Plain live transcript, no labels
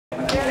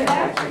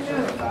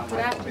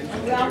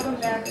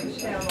Welcome back to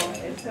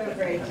Schemel. It's so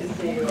great to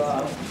see you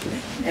all.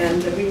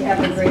 And we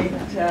have a great,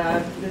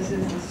 this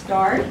is the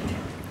start,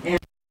 and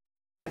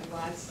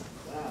lots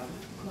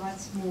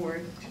more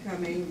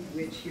coming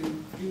which you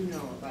do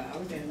know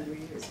about, and we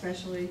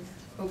especially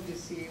hope to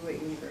see you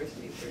at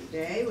University for a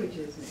Day, which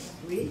is next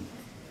week.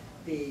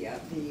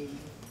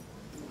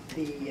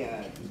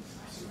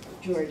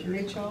 George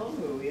Mitchell,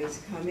 who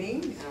is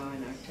coming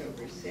on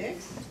October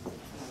 6th,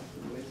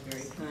 who was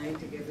very kind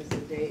to give us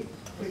a date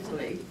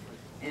quickly.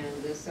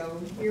 And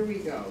so here we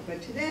go. But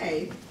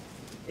today,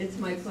 it's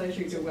my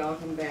pleasure to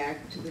welcome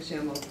back to the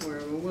Schemel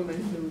Forum a woman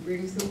who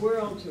brings the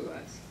world to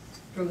us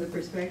from the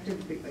perspective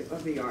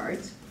of the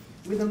arts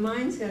with a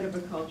mindset of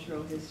a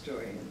cultural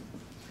historian.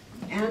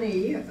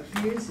 Annie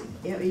views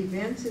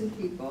events and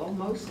people,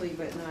 mostly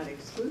but not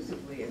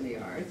exclusively in the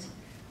arts,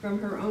 from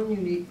her own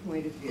unique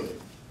point of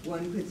view.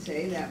 One could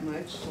say that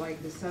much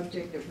like the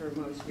subject of her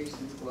most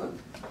recent book.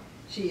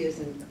 She is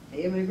an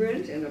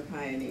immigrant and a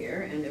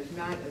pioneer, and if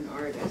not an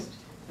artist,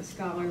 a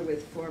scholar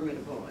with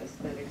formidable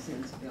aesthetic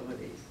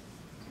sensibilities.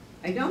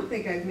 I don't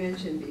think I've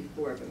mentioned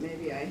before, but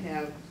maybe I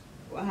have,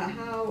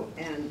 how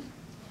and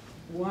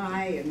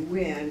why and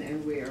when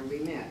and where we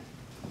met.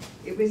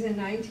 It was in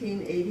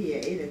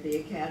 1988 at the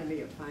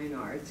Academy of Fine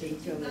Arts in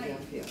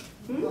Philadelphia.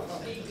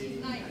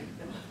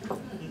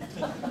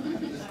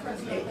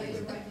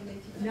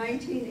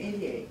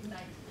 1988.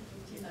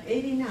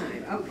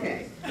 89.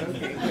 Okay.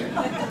 Okay.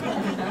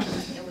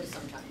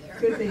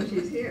 Good. Good thing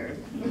she's here.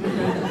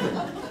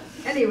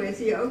 Anyway, it's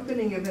the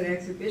opening of an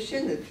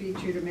exhibition that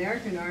featured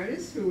American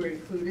artists who were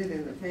included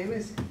in the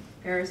famous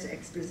Paris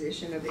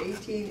Exposition of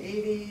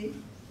 1889.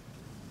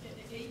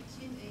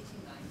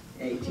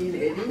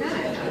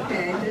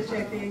 Okay, just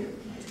checking.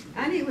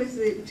 Annie was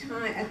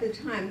at the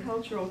time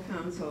cultural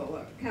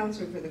counselor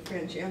for the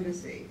French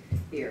embassy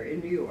here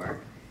in New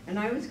York, and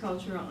I was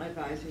cultural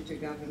advisor to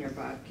Governor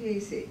Bob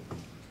Casey.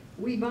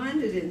 We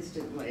bonded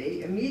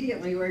instantly,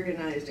 immediately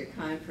organized a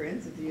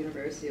conference at the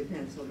University of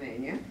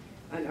Pennsylvania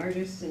on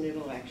artists and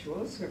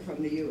intellectuals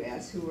from the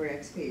U.S. who were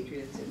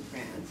expatriates in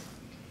France,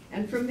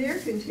 and from there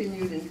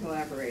continued in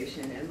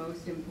collaboration and,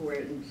 most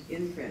important,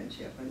 in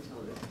friendship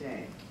until this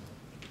day.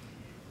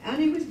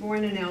 Annie was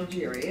born in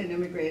Algeria and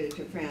immigrated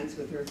to France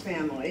with her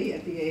family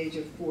at the age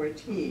of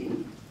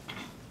 14.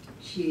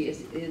 She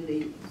is,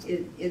 in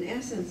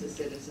essence, a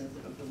citizen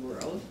of the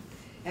world,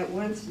 at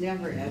once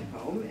never at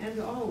home and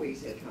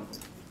always at home,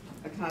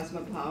 a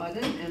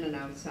cosmopolitan and an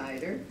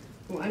outsider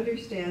who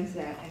understands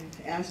that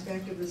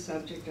aspect of the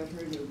subject of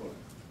her new book,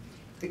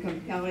 the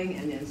compelling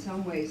and in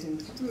some ways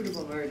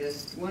inscrutable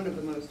artist, one of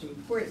the most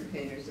important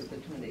painters of the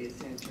 20th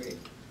century,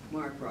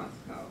 Mark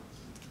Rothko.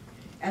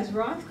 As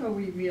Rothko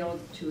revealed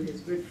to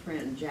his good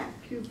friend Jack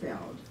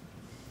Kufeld,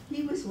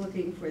 he was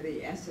looking for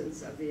the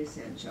essence of the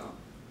essential.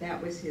 That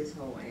was his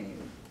whole aim.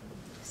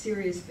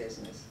 Serious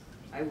business.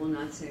 I will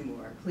not say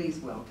more. Please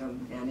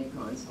welcome Annie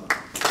Cohen-Solal.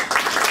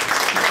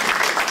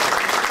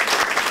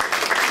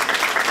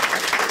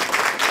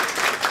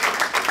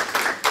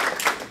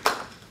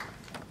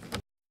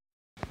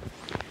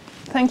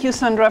 Thank you,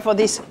 Sandra, for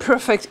this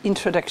perfect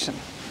introduction.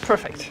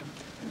 Perfect.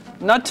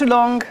 Not too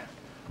long,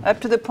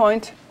 up to the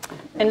point.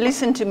 And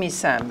listen to me,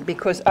 Sam,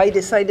 because I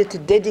decided to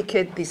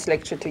dedicate this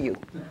lecture to you.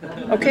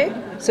 Okay?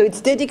 So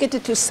it's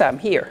dedicated to Sam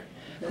here,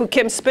 who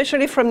came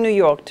specially from New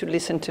York to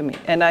listen to me.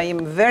 And I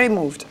am very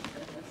moved.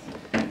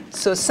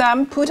 So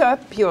Sam, put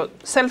up your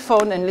cell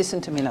phone and listen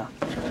to me now.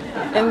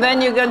 And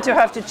then you're going to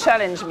have to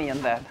challenge me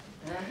on that.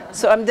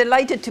 So I'm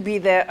delighted to be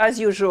there as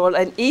usual.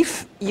 And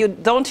if you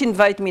don't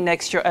invite me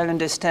next year, I'll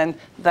understand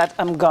that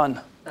I'm gone.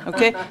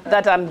 Okay?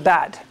 That I'm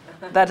bad.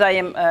 That I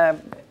am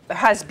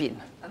has-been.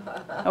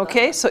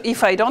 Okay? So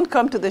if I don't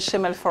come to the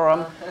Schemel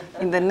Forum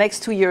in the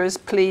next 2 years,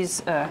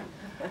 please,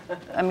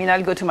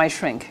 I'll go to my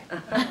shrink.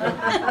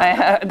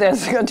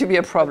 There's going to be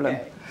a problem.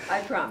 Okay.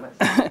 I promise.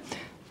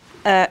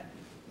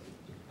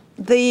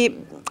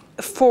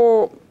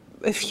 For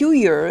a few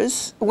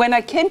years, when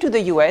I came to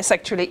the US,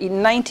 actually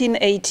in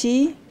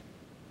 1980,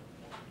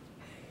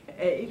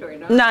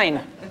 Nine,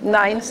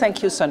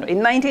 thank you, Sandra. In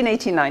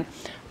 1989,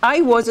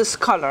 I was a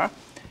scholar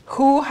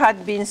who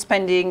had been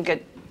spending a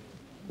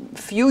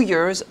few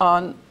years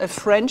on a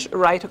French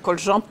writer called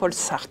Jean-Paul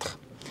Sartre.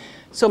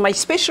 So my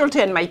specialty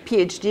and my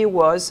PhD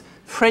was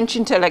French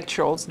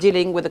intellectuals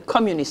dealing with the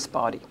Communist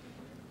Party.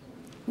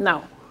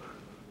 Now,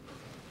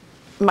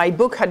 my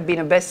book had been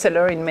a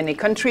bestseller in many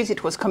countries.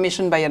 It was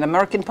commissioned by an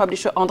American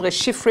publisher, André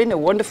Schifrin, a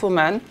wonderful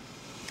man.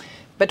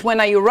 But when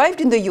I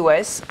arrived in the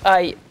US,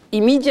 I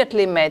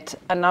immediately met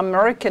an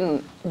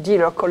American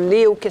dealer called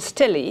Leo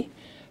Castelli,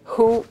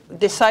 who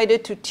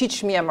decided to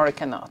teach me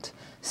American art.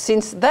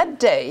 Since that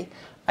day,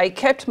 I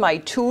kept my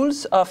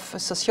tools of a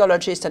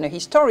sociologist and a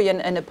historian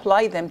and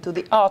applied them to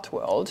the art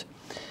world.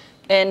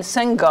 And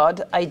thank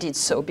God I did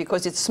so,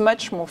 because it's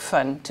much more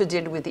fun to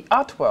deal with the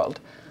art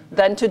world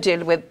than to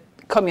deal with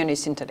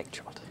communist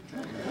intellectuals.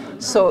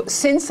 So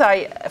since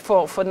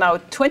for now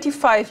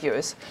 25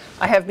 years,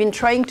 I have been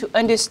trying to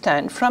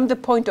understand from the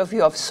point of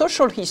view of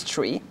social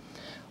history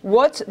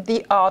what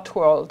the art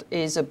world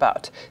is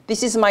about.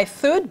 This is my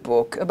third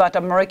book about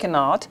American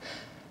art.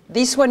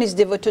 This one is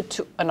devoted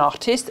to an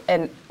artist,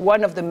 and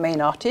one of the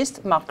main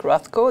artists, Mark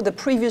Rothko. The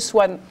previous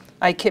one,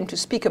 I came to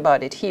speak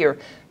about it here,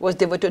 was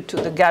devoted to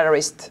the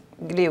gallerist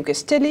Leo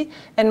Castelli,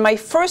 and my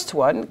first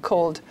one,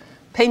 called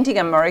Painting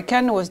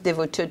American, was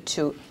devoted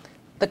to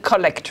the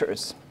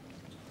collectors.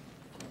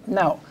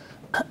 Now,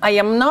 I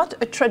am not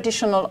a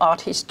traditional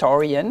art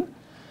historian.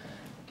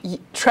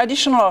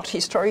 Traditional art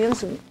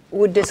historians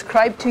would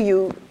describe to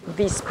you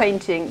this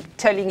painting,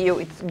 telling you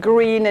it's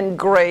green and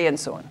gray and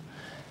so on.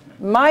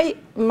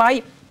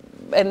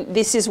 And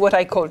this is what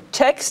I call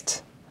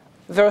text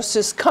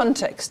versus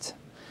context.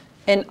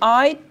 And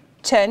I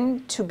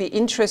tend to be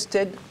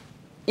interested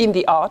in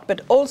the art,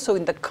 but also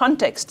in the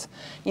context,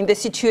 in the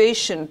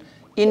situation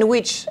in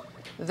which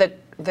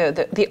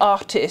the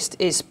artist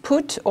is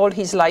put all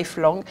his life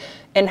long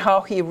and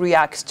how he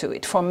reacts to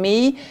it. For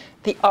me,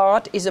 the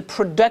art is a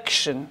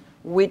production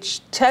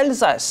which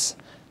tells us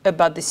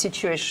about the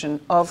situation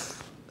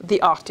of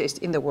the artist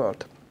in the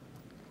world.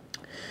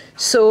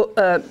 So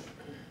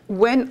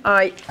when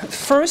I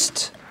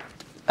first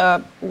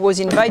was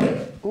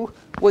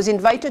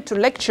invited to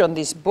lecture on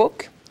this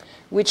book,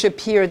 which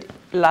appeared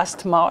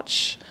last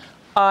March,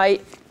 I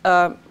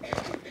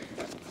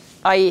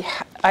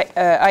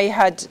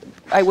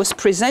was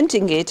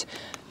presenting it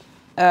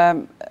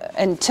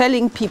and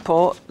telling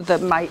people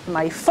that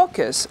my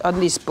focus on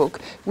this book,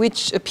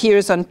 which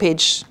appears on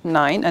page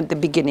 9 at the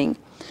beginning,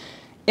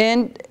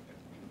 and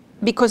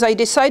because I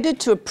decided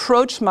to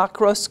approach Mark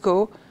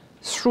Rothko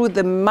through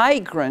the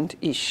migrant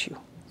issue,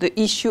 the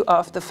issue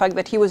of the fact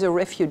that he was a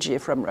refugee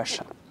from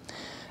Russia.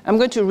 I'm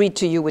going to read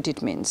to you what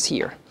it means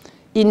here.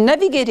 In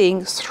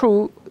navigating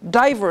through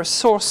diverse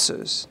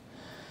sources,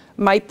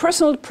 my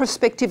personal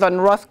perspective on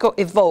Rothko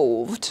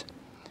evolved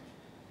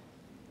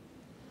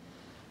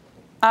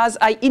as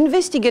I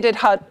investigated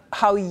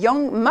how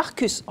young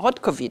Marcus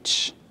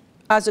Rotkovich,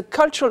 as a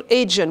cultural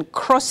agent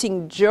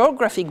crossing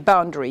geographic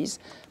boundaries,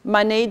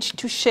 managed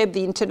to shape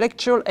the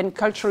intellectual and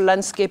cultural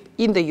landscape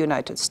in the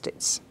United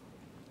States.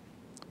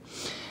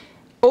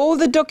 All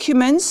the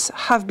documents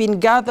have been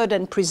gathered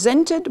and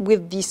presented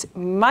with this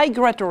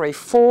migratory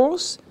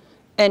force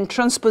and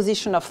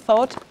transposition of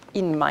thought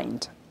in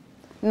mind.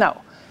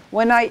 Now,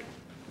 when I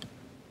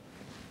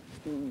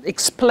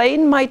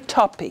explain my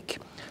topic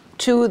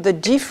to the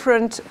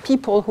different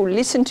people who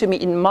listened to me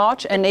in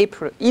March and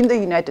April in the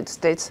United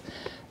States,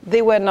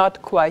 they were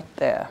not quite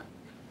there.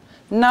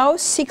 Now,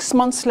 6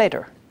 months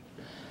later,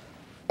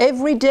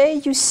 every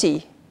day you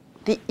see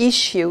the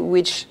issue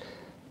which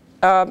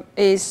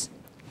is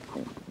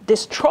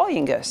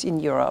destroying us in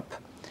Europe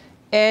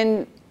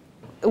and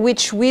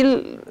which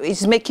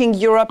is making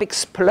Europe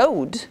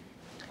explode.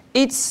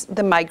 It's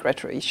the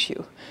migratory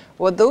issue.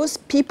 Well, those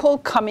people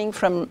coming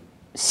from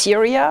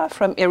Syria,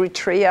 from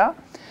Eritrea,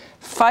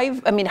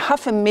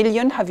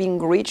 500,000 having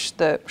reached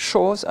the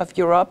shores of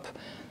Europe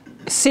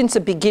since the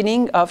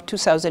beginning of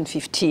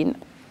 2015.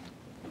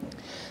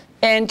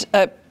 And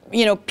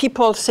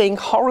people saying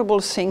horrible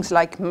things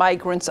like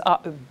migrants are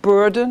a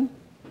burden,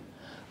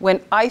 when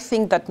I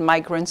think that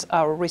migrants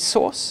are a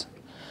resource.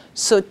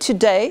 So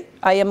today,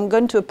 I am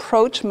going to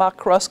approach Mark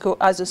Rothko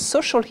as a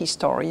social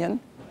historian,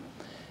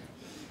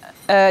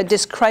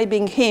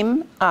 describing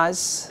him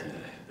as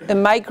a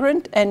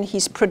migrant, and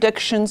his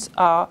productions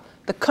are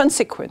the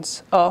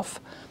consequence of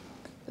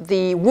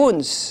the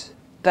wounds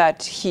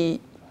that he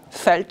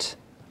felt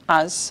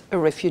as a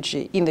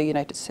refugee in the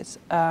United States.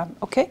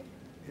 Okay?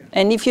 Yeah.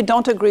 And if you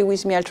don't agree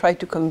with me, I'll try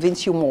to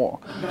convince you more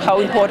how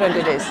important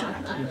it is.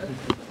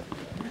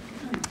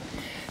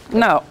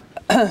 Now,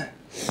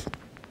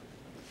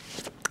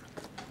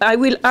 I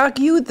will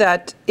argue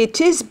that it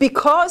is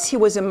because he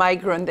was a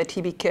migrant that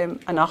he became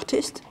an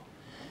artist,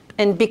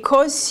 and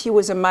because he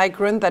was a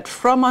migrant that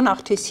from an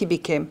artist he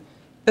became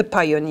a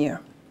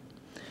pioneer.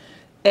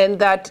 And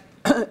that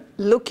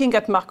looking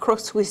at Mark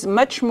Rothko is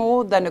much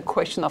more than a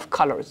question of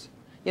colors.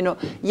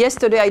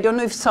 Yesterday, I don't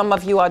know if some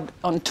of you are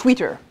on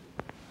Twitter.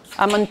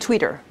 I'm on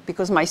Twitter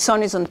because my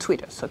son is on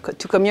Twitter. So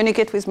to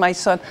communicate with my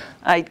son,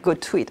 I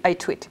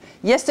tweet.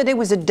 Yesterday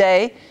was a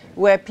day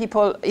where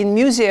people in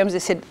museums, they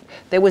said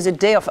there was a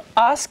day of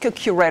ask a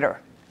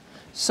curator.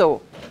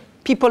 So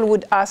people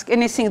would ask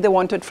anything they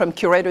wanted from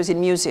curators in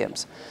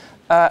museums.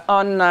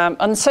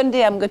 On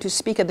Sunday, I'm going to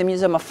speak at the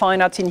Museum of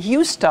Fine Arts in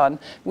Houston,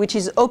 which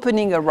is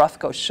opening a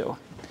Rothko show.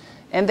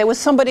 And there was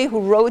somebody who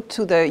wrote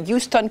to the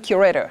Houston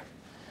curator,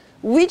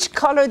 which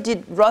color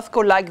did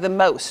Rothko like the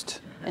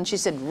most? And she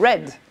said,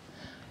 red.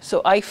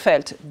 So I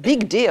felt,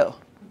 big deal,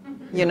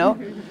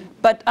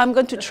 But I'm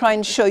going to try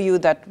and show you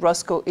that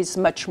Rothko is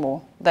much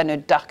more than a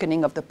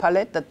darkening of the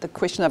palette, that the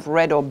question of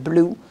red or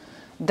blue,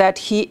 that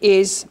he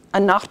is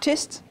an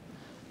artist,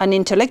 an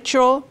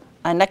intellectual,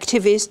 an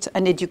activist,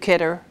 an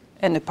educator,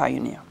 and a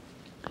pioneer.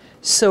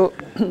 So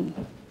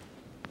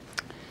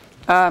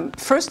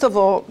first of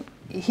all,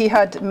 he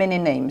had many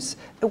names.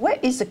 Where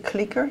is the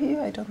clicker here?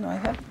 I don't know. I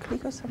have a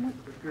clicker somewhere.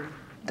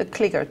 The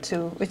clicker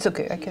too. It's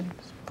okay. I can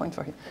point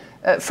for him.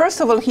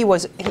 First of all,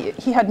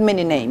 he had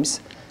many names.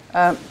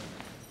 Mark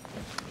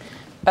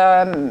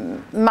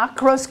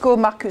Rothko,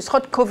 Markus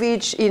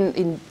Rotkovich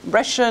in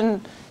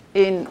Russian,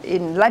 in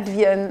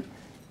Latvian,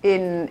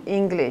 in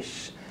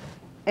English.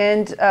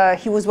 And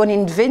he was born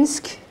in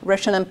Vinsk,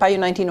 Russian Empire,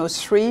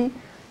 1903,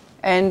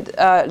 and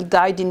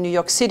died in New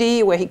York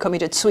City, where he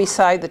committed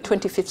suicide the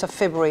 25th of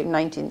February,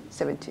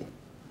 1970.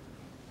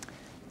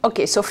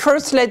 Okay, so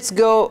first let's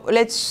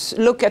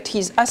look at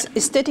his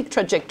aesthetic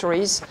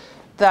trajectories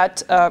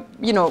that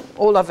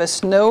all of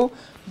us know,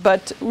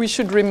 but we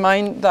should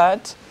remind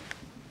that,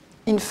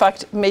 in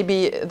fact,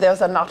 maybe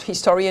there's an art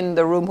historian in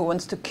the room who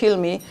wants to kill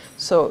me,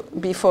 so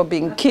before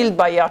being killed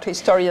by art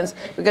historians,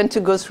 we're going to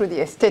go through the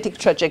aesthetic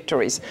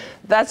trajectories.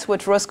 That's what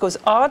Rothko's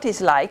art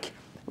is like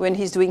when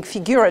he's doing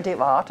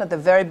figurative art at the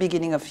very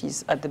beginning of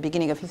his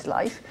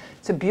life.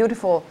 It's a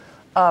beautiful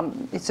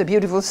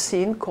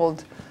scene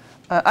called.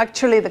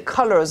 Actually, the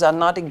colors are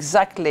not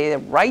exactly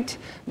right,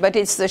 but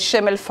it's the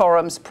Schemel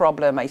Forum's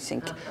problem, I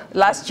think.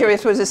 Last year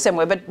it was the same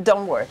way, but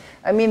don't worry.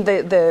 I mean,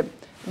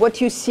 what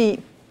you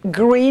see,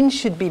 green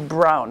should be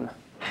brown,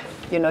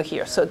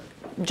 here. So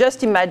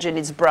just imagine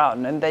it's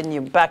brown, and then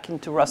you're back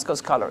into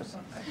Rothko's colors.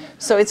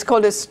 So it's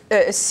called a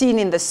scene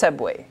in the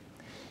subway.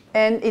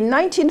 And in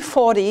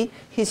 1940,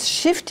 he's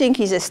shifting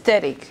his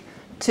aesthetic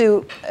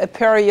to a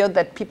period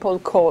that people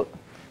call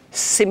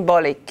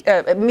symbolic,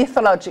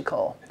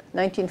 mythological.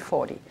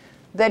 1940.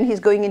 Then he's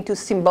going into a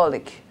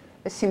symbolic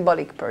period, a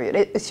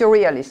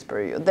surrealist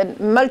period, then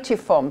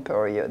multiform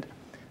period.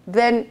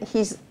 Then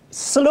he's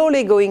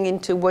slowly going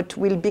into what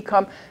will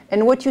become,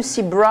 and what you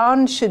see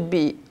brown should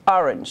be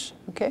orange,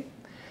 okay?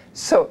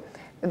 So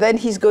then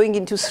he's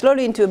going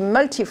slowly into a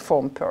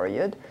multiform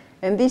period,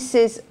 and this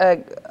is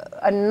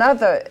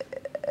another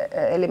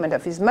element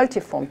of his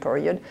multiform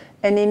period.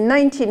 And in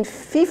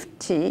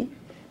 1950,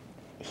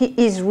 he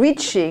is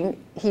reaching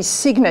his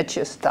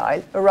signature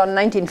style around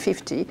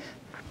 1950.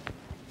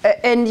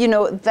 And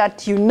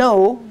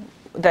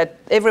that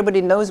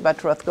everybody knows about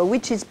Rothko,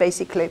 which is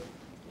basically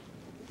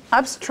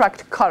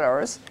abstract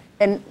colors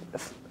and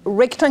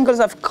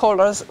rectangles of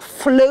colors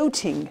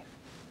floating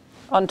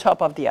on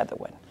top of the other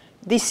one.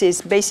 This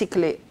is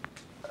basically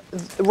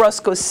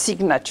Rothko's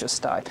signature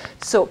style.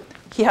 So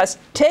he has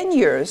 10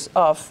 years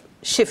of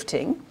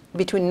shifting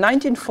between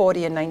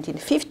 1940 and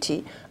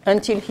 1950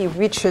 until he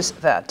reaches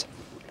that.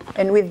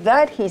 And with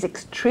that, he's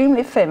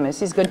extremely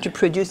famous. He's going to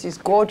produce this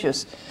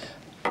gorgeous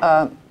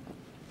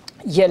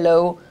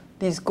yellow,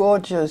 these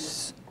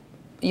gorgeous,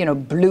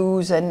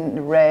 blues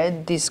and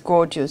red, this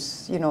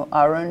gorgeous,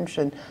 orange,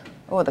 and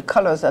the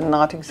colors are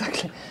not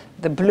exactly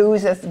the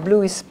blues.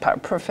 Blue is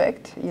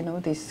perfect,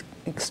 these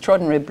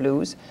extraordinary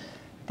blues.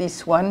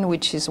 This one,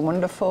 which is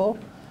wonderful.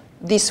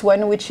 This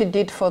one, which he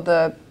did for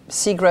the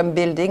Seagram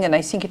building, and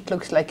I think it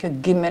looks like a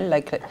gimel,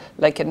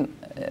 like a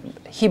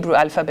Hebrew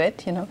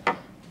alphabet,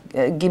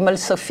 Gimel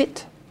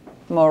Sofit,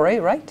 Moray,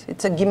 right?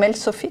 It's a Gimel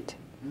Sofit.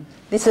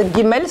 This is a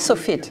Gimel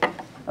Sofit,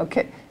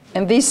 okay?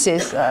 And this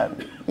is,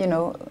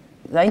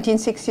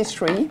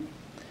 1963.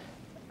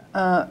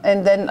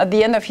 And then at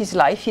the end of his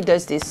life, he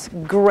does this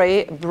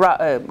gray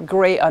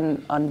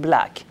on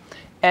black.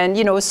 And,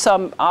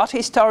 some art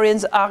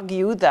historians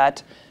argue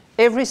that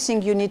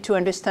everything you need to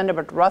understand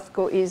about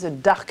Rothko is a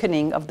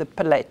darkening of the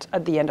palette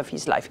at the end of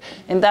his life.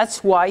 And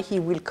that's why he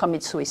will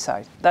commit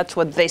suicide. That's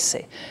what they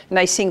say. And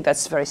I think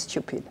that's very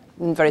stupid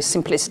and very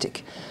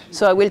simplistic.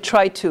 So I will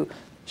try to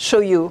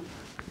show you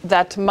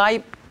that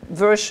my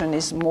version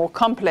is more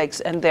complex,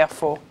 and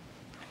therefore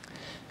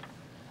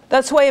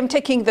that's why I'm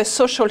taking the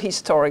social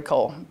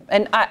historical.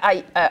 And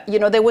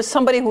there was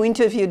somebody who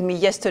interviewed me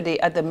yesterday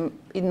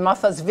in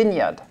Martha's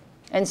Vineyard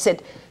and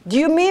said, do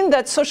you mean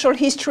that social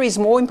history is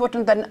more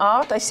important than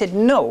art? I said,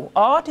 no,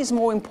 art is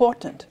more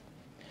important.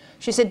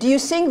 She said, do you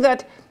think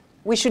that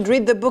we should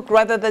read the book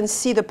rather than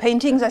see the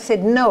paintings? I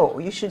said, no,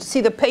 you should see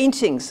the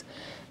paintings.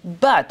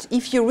 But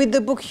if you read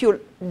the book, you'll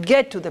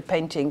get to the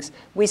paintings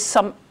with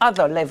some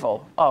other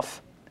level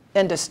of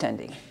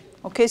understanding.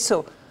 Okay,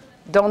 so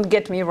don't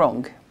get me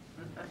wrong.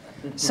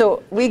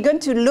 So we're going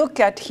to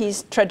look at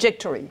his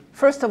trajectory.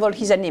 First of all,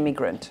 he's an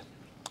immigrant.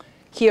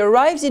 He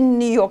arrives in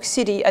New York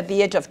City at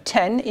the age of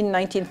 10 in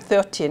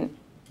 1913.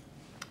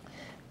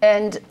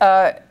 And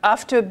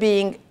after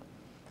being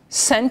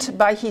sent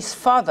by his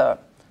father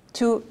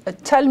to a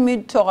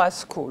Talmud Torah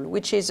school,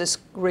 which is a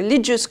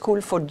religious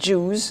school for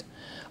Jews,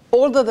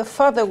 although the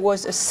father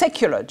was a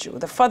secular Jew.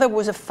 The father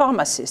was a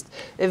pharmacist,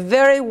 a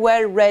very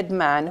well-read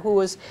man who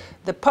was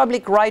the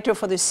public writer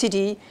for the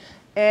city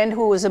and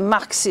who was a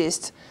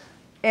Marxist,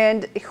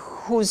 and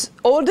whose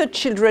older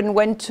children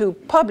went to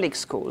public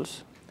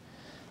schools.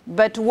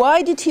 But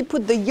why did he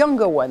put the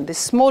younger one, the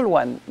small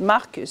one,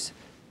 Marcus,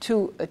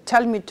 to a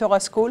Talmud Torah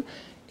school?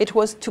 It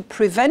was to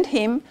prevent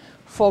him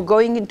from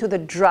going into the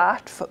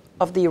draft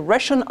of the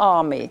Russian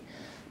army,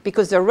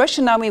 because the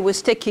Russian army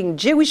was taking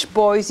Jewish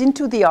boys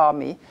into the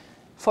army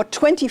for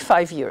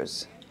 25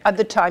 years at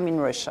the time in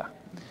Russia.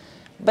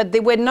 But they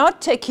were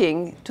not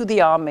taking to the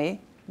army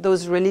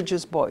those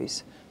religious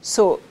boys.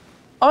 So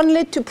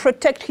only to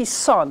protect his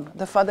son,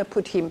 the father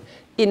put him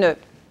in a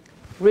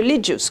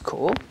religious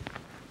school.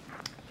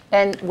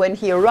 And when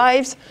he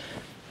arrives,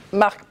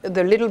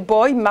 the little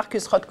boy,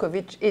 Marcus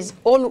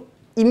Rothko,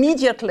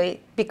 immediately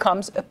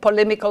becomes a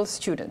polemical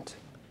student.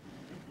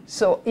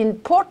 So in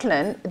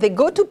Portland, they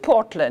go to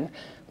Portland.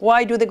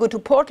 Why do they go to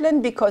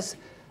Portland? Because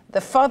the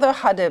father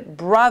had a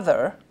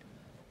brother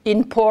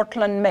in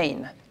Portland,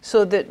 Maine.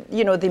 So the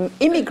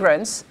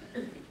immigrants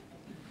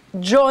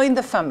join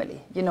the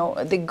family.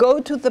 They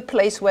go to the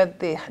place where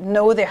they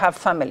know they have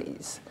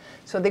families.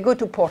 So they go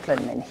to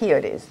Portland, Maine. Here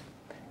it is.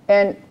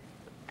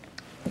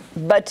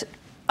 But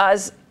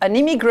as an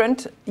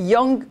immigrant,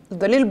 the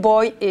little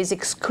boy is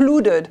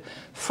excluded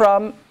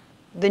from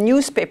the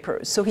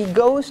newspapers. So he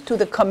goes to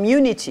the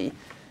community,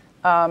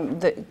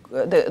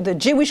 the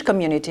Jewish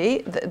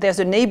community. There's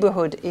a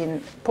neighborhood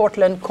in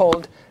Portland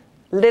called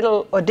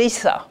Little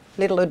Odessa.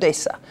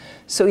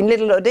 So in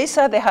Little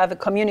Odessa, they have a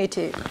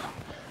community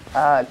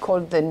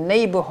called the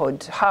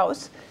Neighborhood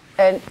House.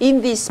 And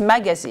in this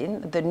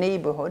magazine, The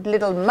Neighborhood,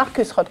 little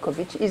Marcus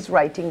Rothko is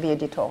writing the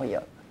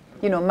editorial.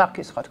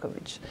 Marcus Rothko.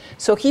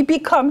 So he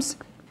becomes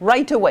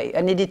right away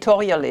an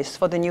editorialist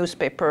for the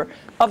newspaper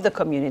of the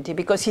community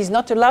because he's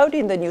not allowed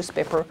in the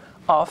newspaper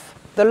of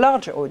the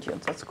larger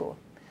audience at school.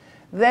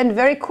 Then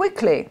very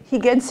quickly, he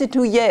gets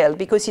into Yale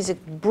because he's a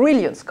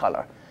brilliant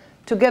scholar,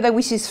 together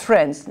with his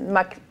friends,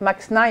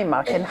 Max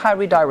Naimark and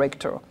Harry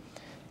Director.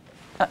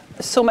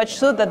 So much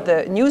so that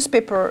the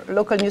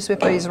local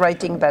newspaper is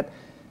writing that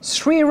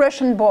 3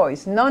 Russian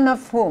boys, none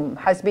of whom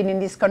has been in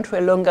this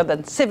country longer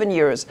than 7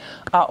 years,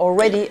 are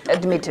already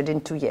admitted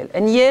into Yale.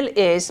 And Yale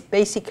is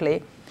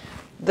basically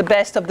the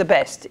best of the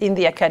best in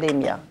the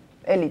academia,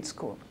 elite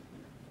school.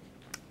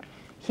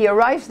 He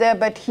arrives there,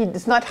 but he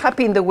is not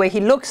happy in the way he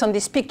looks on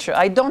this picture.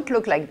 I don't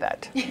look like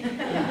that.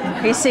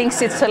 He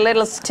thinks it's a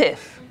little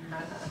stiff.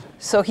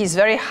 So he's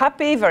very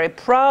happy, very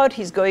proud.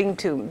 He's going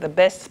to the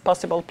best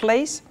possible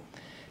place.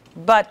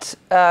 But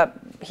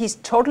he's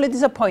totally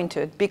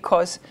disappointed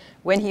because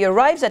when he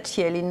arrives at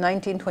Yale in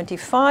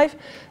 1925,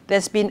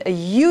 there's been a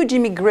huge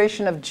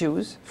immigration of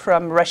Jews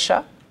from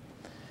Russia.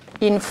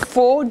 In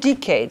 4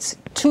 decades,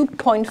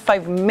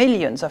 2.5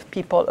 million of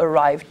people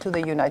arrived to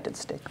the United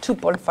States,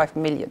 2.5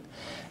 million.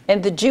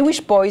 And the Jewish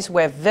boys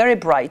were very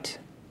bright.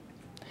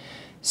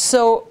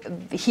 So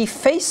he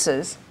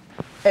faces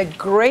a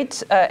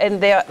great, and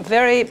there are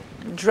very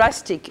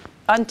drastic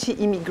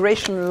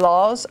anti-immigration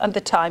laws at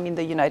the time in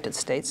the United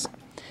States.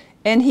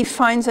 And he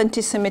finds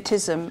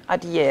anti-Semitism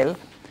at Yale,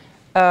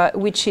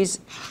 which is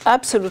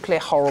absolutely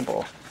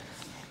horrible,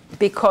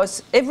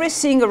 because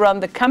everything around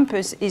the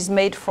campus is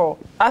made for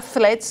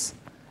athletes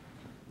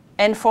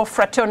and for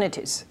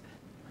fraternities.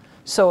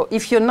 So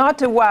if you're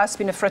not a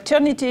WASP in a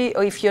fraternity,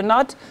 or if you're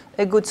not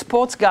a good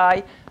sports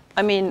guy,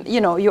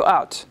 you're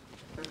out.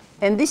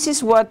 And this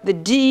is what the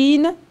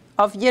dean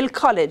of Yale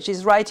College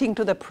is writing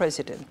to the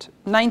president,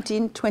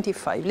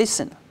 1925.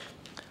 Listen,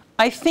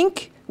 I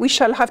think we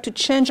shall have to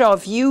change our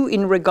view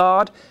in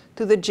regard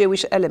to the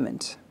Jewish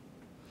element.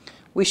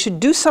 We should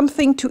do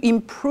something to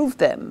improve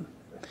them.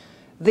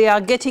 They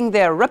are getting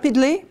there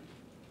rapidly.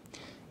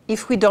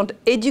 If we don't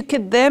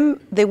educate them,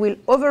 they will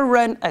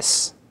overrun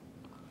us.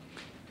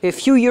 A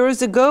few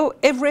years ago,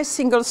 every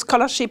single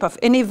scholarship of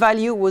any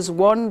value was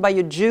won by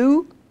a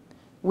Jew.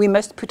 We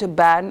must put a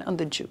ban on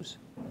the Jews.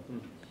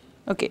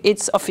 Okay,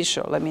 it's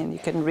official. You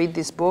can read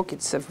this book.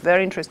 It's a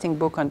very interesting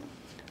book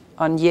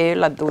on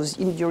Yale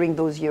during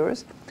those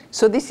years.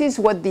 So this is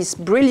what this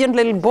brilliant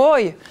little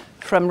boy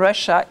from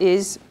Russia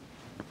is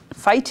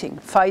fighting.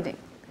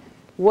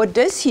 What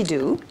does he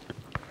do?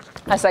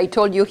 As I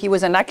told you, he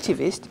was an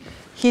activist.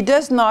 He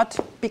does not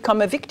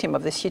become a victim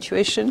of the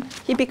situation.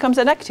 He becomes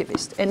an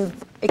activist and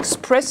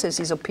expresses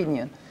his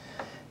opinion.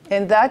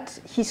 And that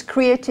he's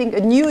creating a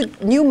new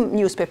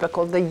newspaper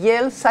called the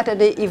Yale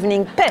Saturday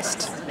Evening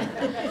Pest.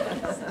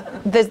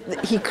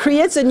 He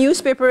creates a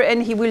newspaper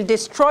and he will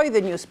destroy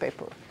the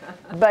newspaper.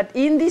 But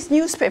in this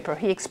newspaper,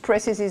 he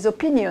expresses his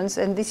opinions,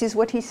 and this is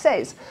what he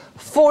says.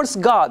 False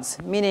gods,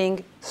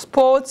 meaning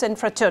sports and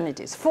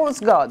fraternities. False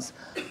gods,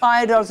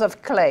 idols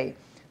of clay.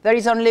 There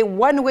is only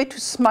one way to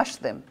smash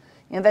them,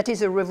 and that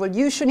is a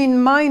revolution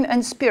in mind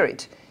and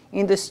spirit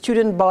in the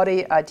student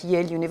body at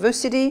Yale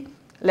University.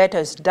 Let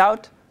us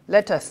doubt,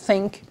 let us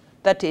think,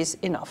 that is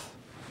enough.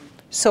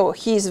 So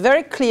he is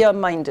very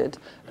clear-minded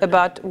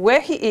about where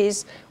he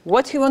is,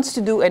 what he wants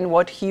to do, and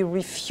what he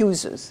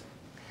refuses.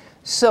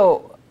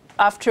 So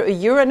after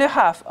 1.5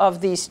 years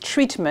of this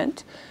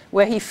treatment,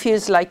 where he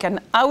feels like an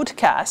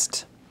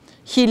outcast,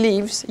 he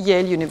leaves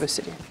Yale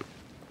University.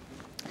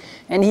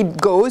 And he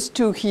goes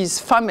to his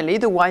family,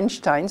 the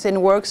Weinsteins,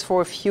 and works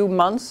for a few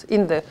months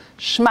in the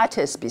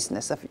schmattes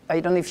business. I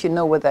don't know if you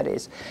know what that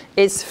is.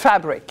 It's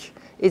fabric.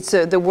 It's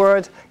the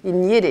word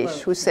in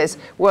Yiddish who says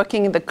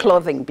working in the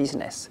clothing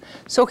business.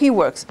 So he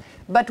works.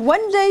 But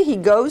one day he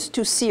goes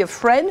to see a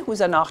friend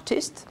who's an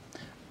artist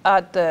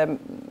at the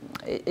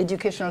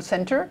educational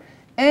center,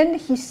 and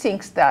he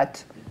thinks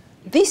that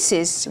this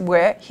is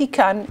where he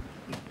can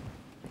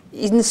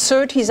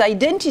insert his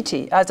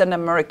identity as an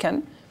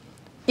American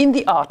in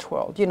the art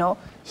world.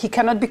 He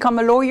cannot become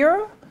a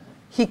lawyer,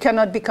 He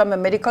cannot become a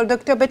medical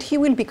doctor, but he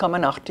will become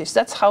an artist.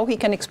 That's how he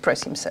can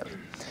express himself.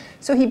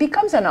 So he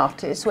becomes an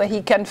artist where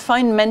he can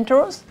find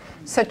mentors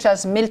such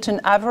as Milton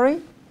Avery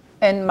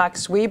and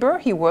Max Weber.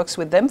 He works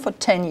with them for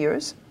 10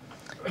 years.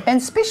 And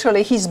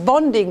especially he's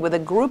bonding with a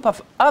group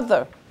of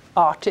other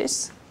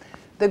artists,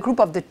 the group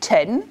of the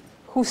 10,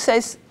 who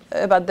says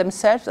about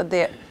themselves that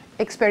they're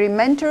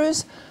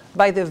experimenters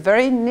by the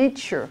very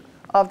nature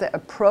of their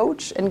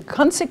approach and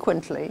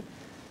consequently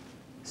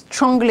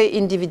strongly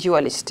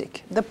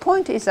individualistic. The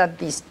point is that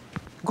this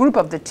group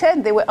of the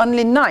 10, they were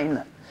only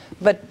 9,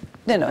 but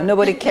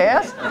nobody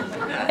cares.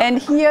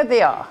 And here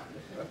they are.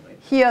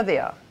 Here they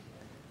are.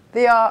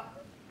 They are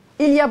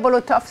Ilya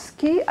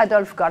Bolotowski,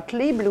 Adolf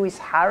Gottlieb, Louis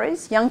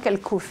Harris, Yankel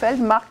Kufel,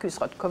 Markus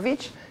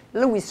Rotkovich,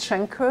 Louis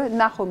Schenker,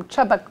 Nahum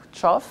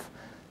Chabachov,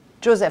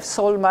 Joseph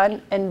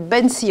Solman, and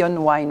Benzion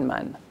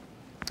Weinman.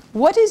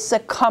 What is the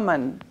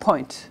common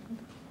point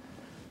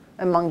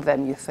among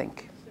them, you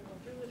think?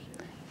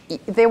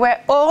 They were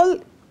all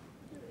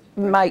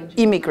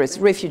immigrants,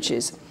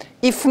 refugees.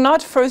 If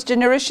not first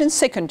generation,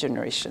 second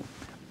generation,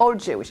 all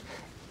Jewish.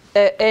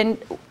 And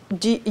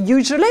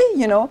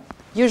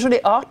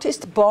usually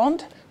artists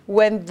bond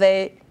when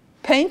they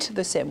paint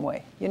the same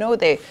way,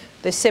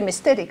 the same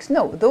aesthetics.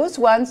 No, those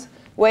ones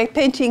were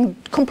painting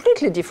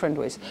completely different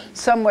ways.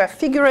 Some were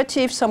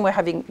figurative, some were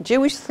having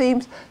Jewish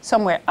themes,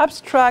 some were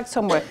abstract,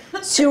 some were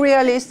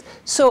surrealist.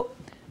 So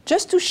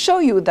just to show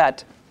you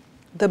that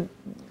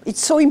it's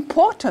so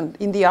important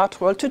in the art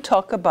world to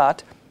talk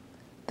about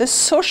the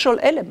social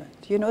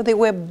element. They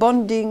were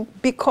bonding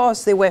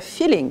because they were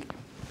feeling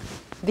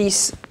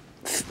this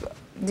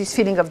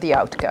feeling of the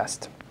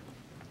outcast.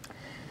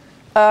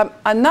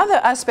 Another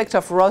aspect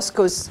of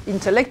Rothko's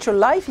intellectual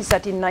life is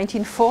that in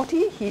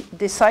 1940, he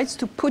decides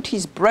to put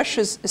his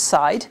brushes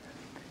aside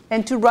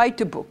and to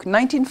write a book.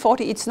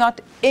 1940, it's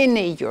not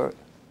any year.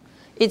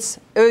 It's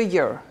a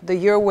year, the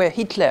year where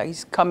Hitler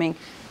is coming,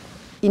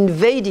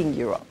 invading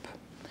Europe.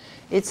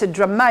 It's a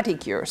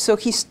dramatic year. So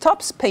he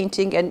stops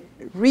painting and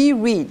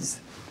rereads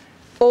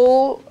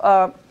all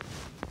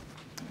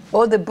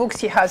the books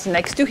he has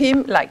next to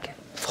him, like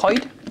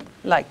Freud,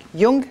 like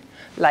Jung,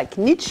 like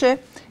Nietzsche.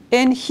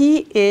 And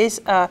he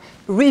is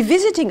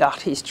revisiting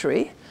art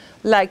history,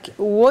 like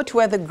what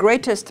were the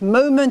greatest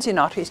moments in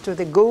art history,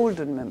 the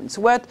golden moments,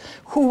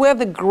 who were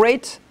the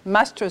great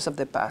masters of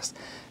the past.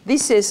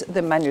 This is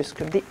the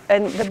manuscript.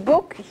 And the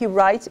book he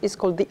writes is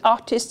called The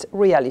Artist's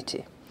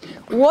Reality.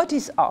 What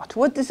is art?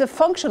 What is the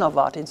function of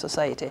art in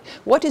society?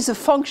 What is the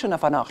function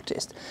of an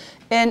artist?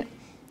 And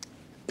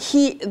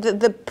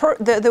the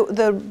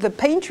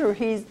painter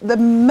he's the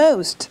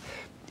most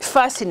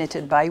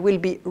fascinated by will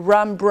be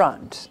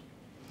Rembrandt,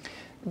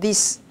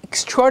 this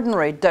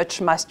extraordinary Dutch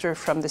master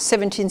from the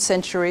 17th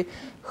century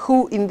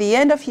who, in the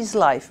end of his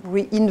life,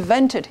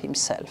 reinvented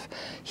himself.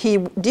 He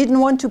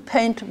didn't want to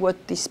paint what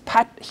his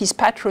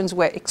patrons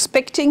were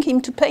expecting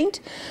him to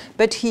paint,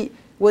 but he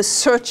was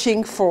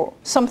searching for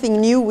something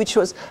new, which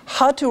was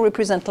how to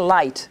represent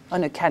light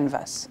on a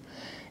canvas.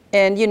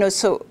 And,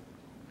 so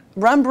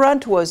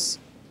Rembrandt was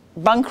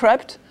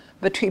bankrupt,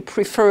 but he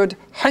preferred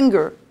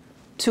hunger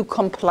to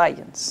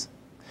compliance.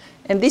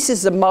 And this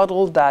is the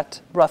model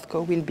that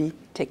Rothko will be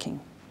taking.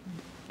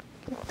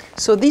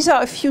 So these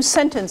are a few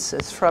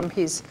sentences from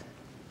his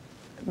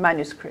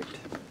manuscript.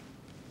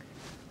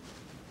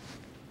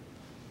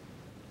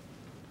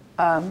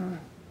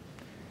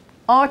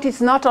 Art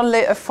is not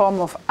only a form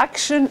of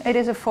action, it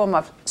is a form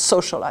of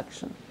social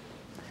action.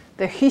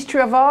 The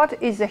history of art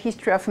is the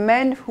history of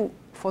men who,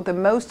 for the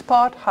most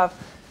part, have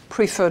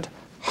preferred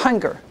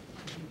hunger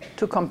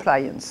to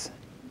compliance.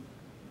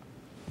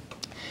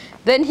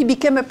 Then he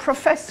became a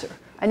professor,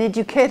 an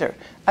educator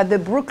at the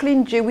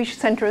Brooklyn Jewish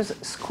Center's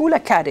School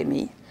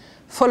Academy,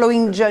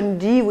 following John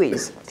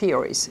Dewey's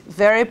theories,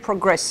 very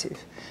progressive,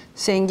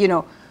 saying,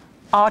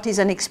 art is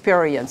an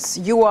experience.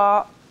 You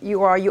are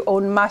your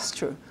own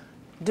master.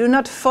 Do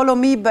not follow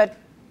me, but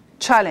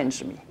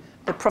challenge me.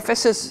 The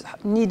professors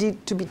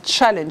needed to be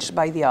challenged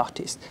by the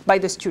artist, by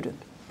the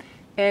student.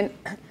 And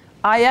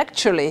I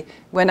actually,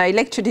 when I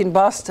lectured in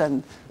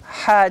Boston,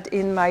 had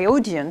in my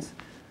audience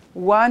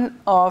one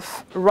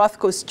of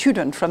Rothko's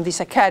students from this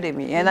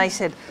academy. And I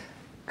said,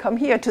 come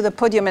here to the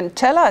podium and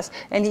tell us.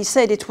 And he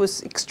said it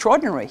was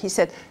extraordinary. He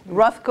said,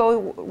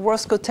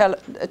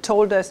 Rothko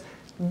told us,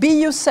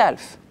 be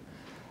yourself.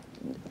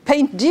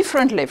 Paint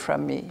differently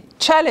from me.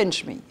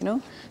 Challenge me,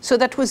 So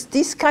that was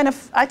this kind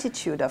of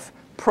attitude of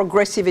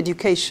progressive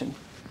education,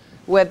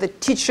 where the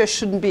teacher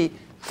shouldn't be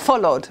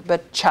followed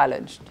but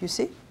challenged, you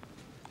see?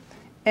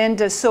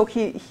 And so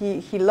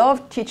he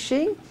loved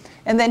teaching,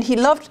 and then he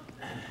loved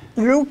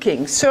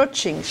looking,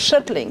 searching,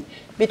 shuttling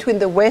between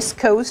the West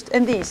Coast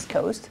and the East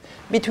Coast,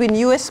 between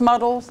US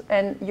models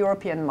and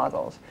European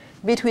models,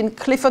 between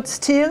Clifford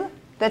Steele,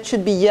 that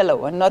should be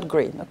yellow and not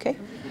green, okay?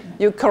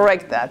 You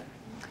correct that.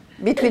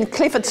 Between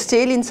Clifford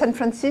Steele in San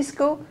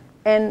Francisco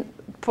and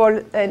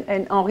Paul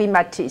and Henri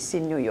Matisse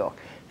in New York.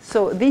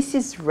 So this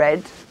is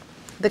red.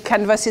 The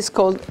canvas is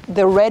called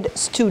the Red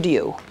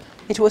Studio.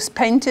 It was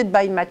painted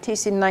by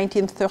Matisse in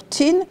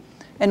 1913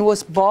 and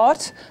was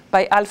bought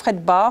by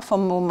Alfred Barr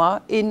from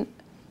MoMA in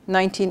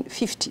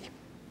 1950.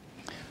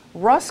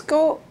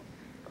 Rothko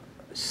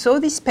saw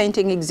this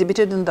painting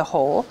exhibited in the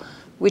hall,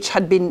 which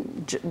had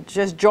been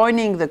just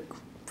joining the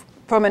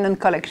permanent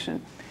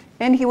collection,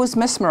 and he was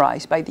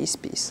mesmerized by this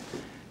piece.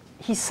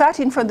 He sat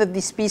in front of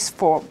this piece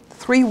for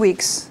 3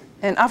 weeks,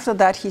 and after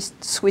that he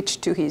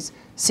switched to his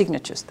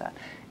signature style.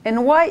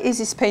 And why is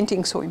this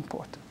painting so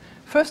important?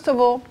 First of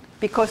all,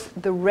 because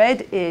the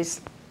red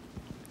is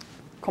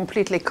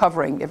completely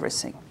covering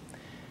everything.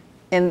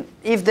 And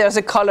if there's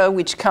a color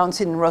which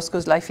counts in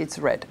Rothko's life, it's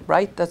red,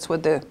 right? That's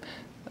what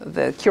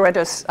the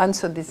curators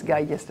answered this guy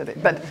yesterday.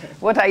 But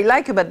what I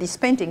like about this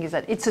painting is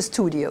that it's a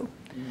studio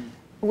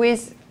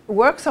with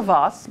works of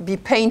art, be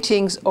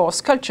paintings or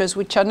sculptures,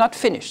 which are not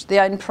finished. They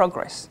are in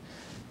progress.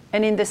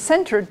 And in the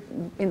center,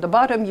 in the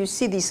bottom, you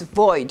see this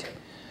void,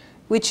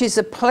 which is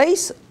a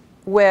place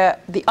where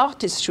the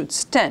artist should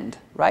stand,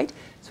 right?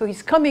 So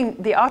he's coming,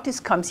 the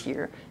artist comes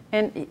here,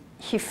 and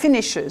he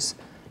finishes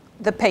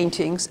the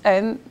paintings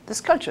and the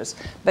sculptures.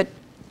 But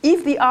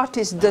if the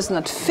artist does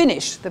not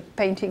finish the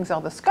paintings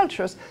or the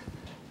sculptures,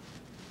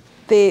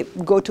 they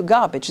go to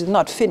garbage. They're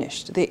not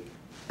finished. They're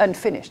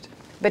unfinished.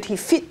 But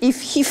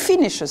if he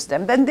finishes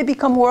them, then they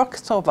become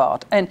works of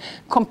art and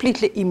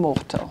completely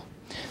immortal.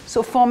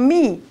 So for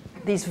me,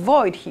 this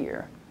void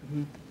here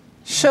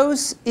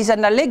is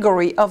an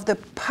allegory of the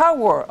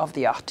power of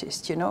the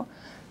artist, you know.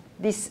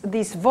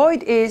 This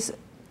void is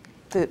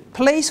the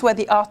place where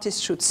the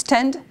artist should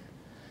stand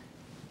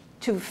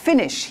to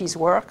finish his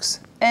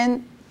works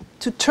and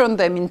to turn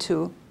them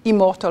into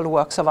immortal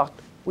works of art,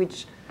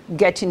 which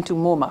get into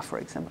MoMA, for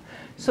example.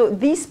 So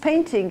this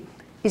painting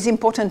is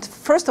important,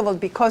 first of all,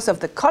 because of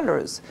the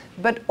colors,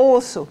 but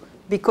also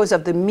because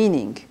of the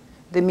meaning.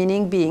 The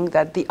meaning being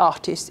that the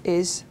artist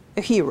is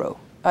a hero.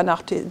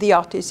 The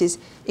artist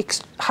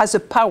has a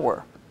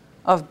power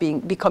of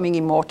becoming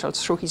immortal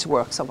through his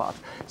works of art.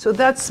 So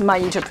that's my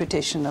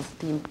interpretation of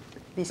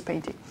this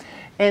painting.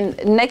 And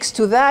next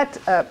to that,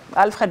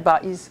 Alfred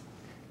Barr is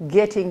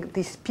getting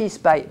this piece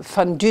by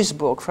van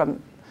Duisburg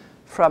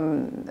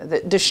from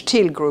the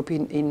Still group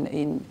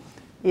in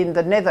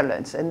the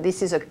Netherlands. And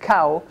this is a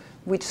cow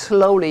which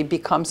slowly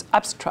becomes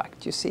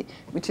abstract, you see,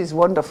 which is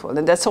wonderful.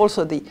 And that's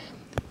also the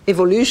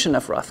evolution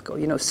of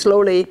Rothko. You know,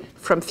 slowly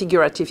from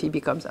figurative he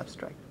becomes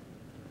abstract.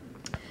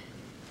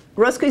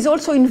 Rothko is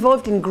also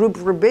involved in group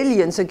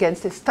rebellions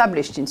against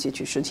established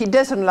institutions. He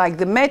doesn't like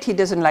the Met, he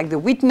doesn't like the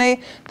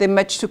Whitney, they're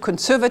much too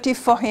conservative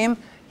for him,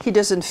 he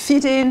doesn't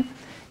fit in.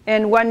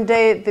 And one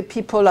day the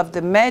people of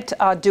the Met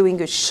are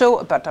doing a show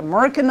about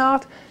American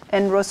art,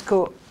 and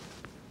Rothko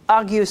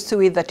argues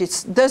to it that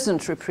it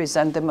doesn't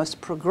represent the most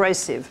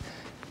progressive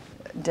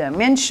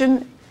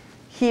dimension.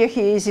 Here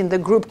he is in the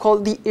group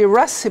called the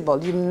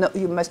Irascible.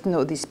 You must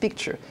know this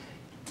picture.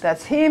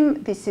 That's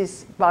him, this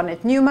is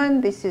Barnett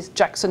Newman, this is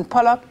Jackson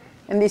Pollock,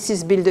 and this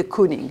is Bill de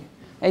Kooning.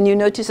 And you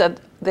notice that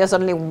there's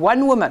only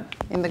one woman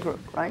in the group,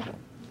 right?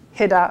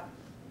 Hedda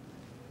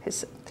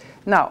Hesse.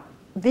 Now,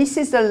 this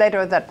is the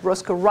letter that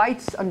Rothko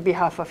writes on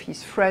behalf of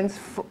his friends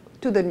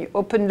to the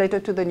open letter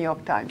to the New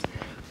York Times.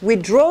 We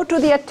draw to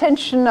the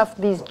attention of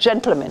these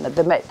gentlemen at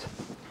the Met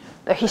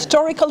the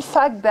historical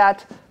fact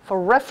that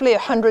for roughly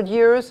 100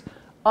 years,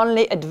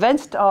 only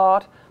advanced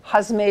art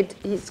has made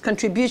its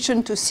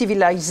contribution to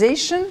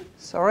civilization,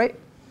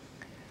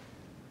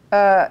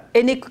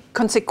 any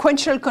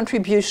consequential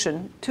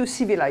contribution to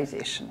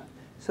civilization.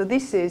 So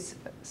this is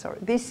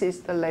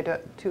the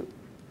letter to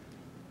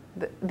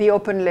the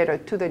open letter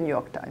to the New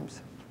York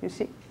Times, you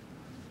see?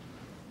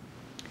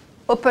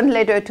 Open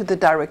letter to the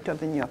director of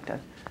the New York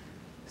Times.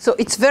 So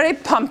it's very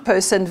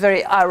pompous and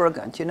very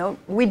arrogant, you know.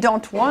 We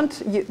don't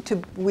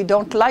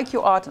like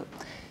your art.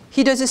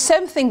 He does the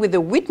same thing with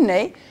the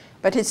Whitney,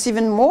 but it's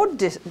even more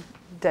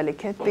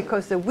delicate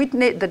because the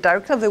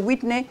director of the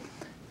Whitney,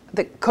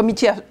 the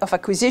Committee of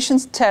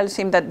Acquisitions tells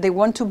him that they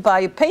want to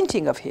buy a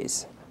painting of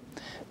his.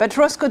 But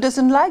Rothko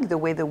doesn't like the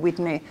way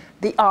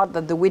the art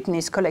that the Whitney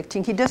is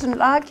collecting. He doesn't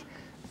like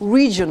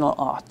regional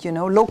art, you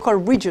know, local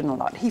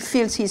regional art. He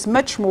feels he's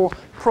much more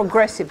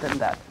progressive than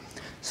that.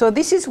 So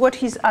this is what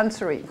he's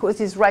answering, what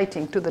he's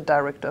writing to the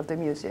director of the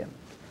museum.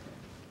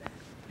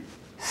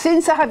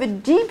 Since I have a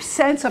deep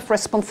sense of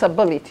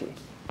responsibility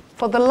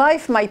for the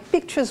life my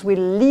pictures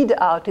will lead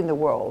out in the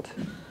world,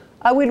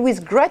 I will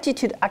with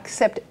gratitude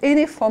accept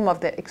any form of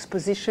the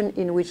exposition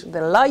in which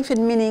the life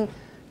and meaning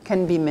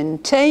can be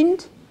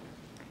maintained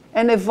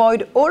and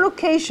avoid all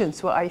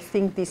occasions where I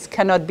think this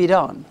cannot be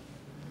done.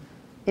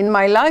 In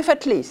my life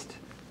at least,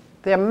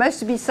 there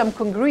must be some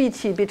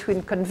congruity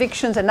between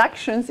convictions and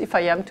actions if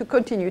I am to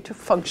continue to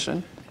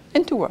function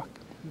and to work.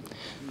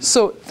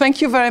 So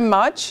thank you very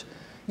much.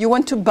 You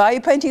want to buy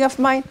a painting of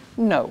mine?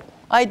 No,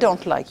 I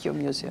don't like your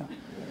museum.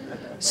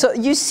 So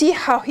you see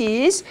how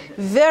he is,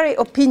 very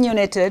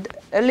opinionated,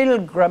 a little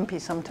grumpy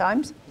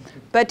sometimes,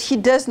 but he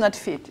does not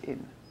fit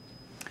in.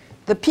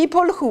 The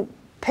people who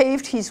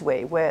paved his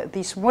way were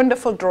this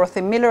wonderful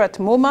Dorothy Miller at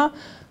MoMA,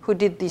 who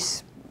did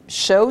these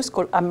shows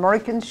called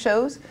American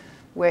shows,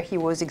 where he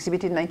was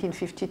exhibited in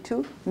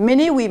 1952.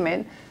 Many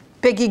women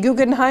Peggy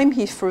Guggenheim,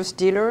 his first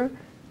dealer,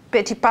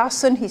 Betty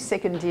Parson, his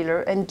second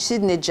dealer, and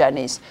Sidney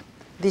Janis,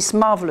 this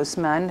marvelous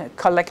man, a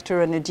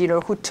collector and a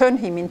dealer, who turned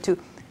him into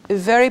a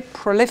very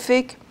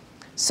prolific,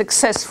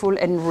 successful,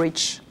 and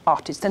rich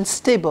artist, and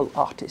stable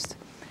artist.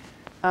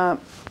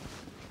 But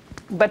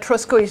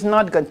Rothko is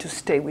not going to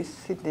stay with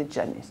Sidney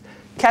Janis.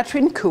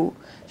 Catherine Koo,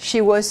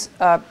 she was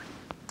a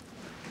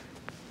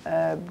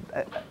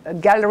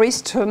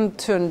gallerist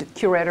turned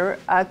curator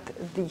at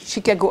the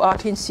Chicago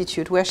Art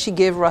Institute, where she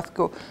gave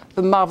Rothko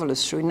a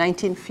marvelous show in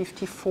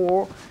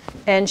 1954,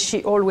 and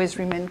she always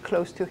remained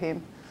close to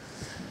him.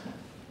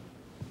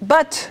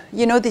 But,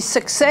 you know, this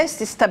success,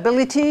 this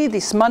stability,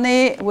 this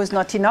money was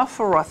not enough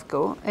for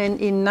Rothko, and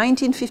in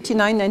 1959,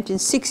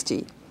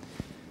 1960,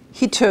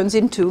 he turns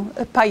into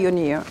a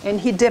pioneer, and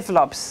he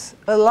develops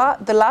the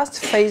last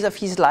phase of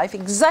his life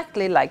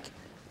exactly like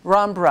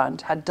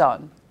Rembrandt had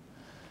done.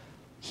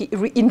 He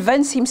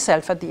reinvents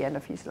himself at the end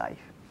of his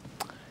life.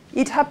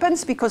 It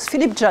happens because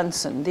Philip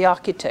Johnson, the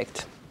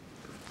architect,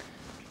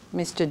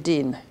 Mr.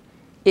 Dean,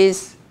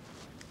 is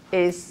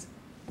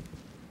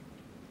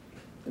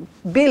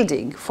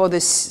building for the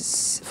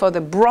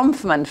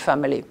Bronfman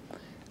family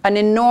an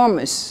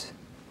enormous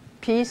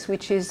piece,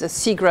 which is the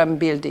Seagram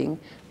building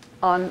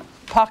on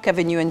Park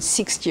Avenue and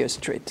 60th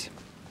Street.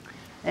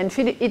 And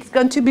it's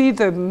going to be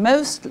the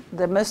most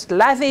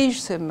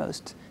lavish, the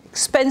most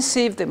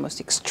expensive, the most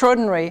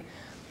extraordinary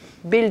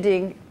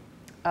building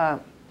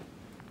on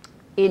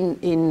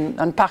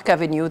Park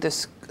Avenue, the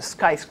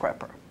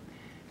skyscraper.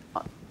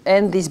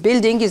 And this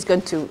building is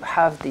going to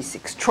have this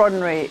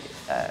extraordinary,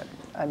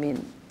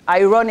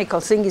 ironical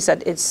thing is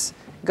that it's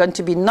going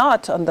to be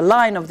not on the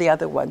line of the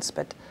other ones,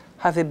 but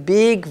have a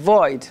big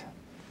void.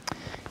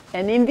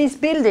 And in this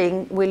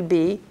building will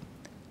be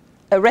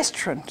a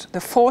restaurant,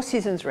 the Four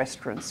Seasons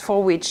restaurants,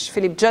 for which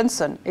Philip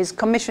Johnson is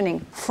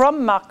commissioning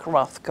from Mark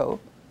Rothko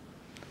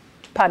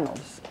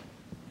panels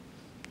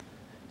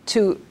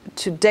to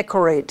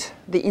decorate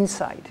the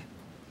inside.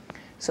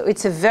 So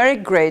it's a very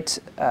great,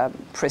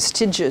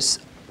 prestigious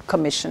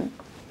commission.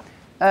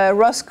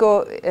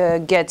 Rothko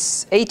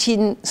gets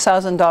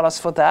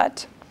 $18,000 for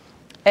that,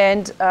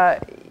 and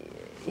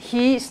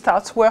he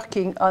starts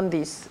working on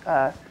these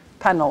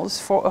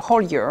panels for a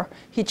whole year.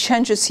 He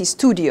changes his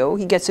studio.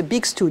 He gets a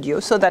big studio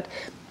so that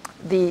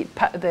the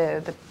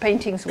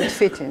paintings would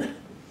fit in.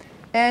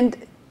 And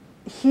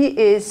he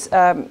is,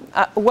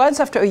 once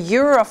after a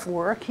year of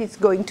work, he's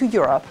going to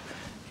Europe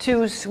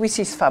with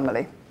his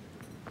family.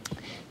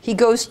 He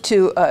goes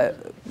to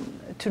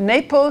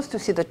Naples to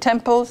see the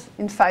temples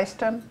in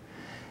Paestum,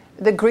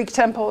 the Greek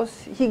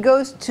temples. He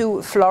goes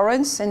to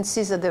Florence and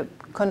sees the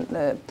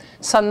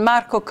San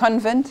Marco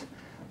convent,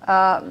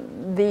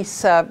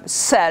 these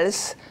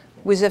cells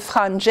with a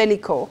Fra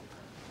Angelico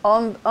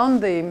on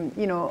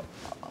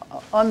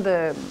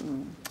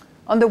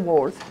the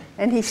walls,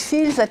 and he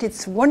feels that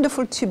it's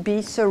wonderful to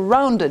be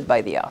surrounded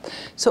by the art.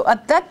 So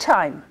at that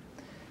time,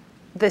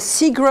 the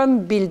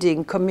Seagram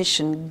Building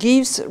Commission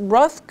gives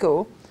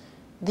Rothko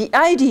the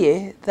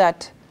idea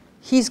that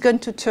he's going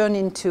to turn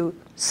into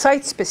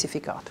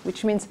site-specific art,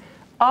 which means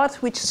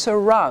art which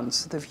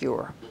surrounds the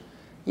viewer,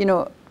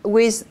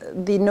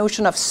 with the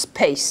notion of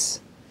space.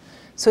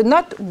 So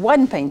not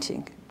one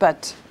painting,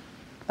 but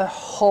a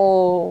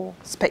whole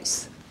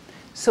space.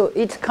 So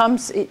he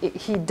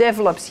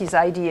develops his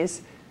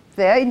ideas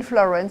there in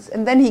Florence,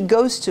 and then he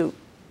goes to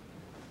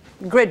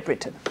Great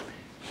Britain.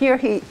 Here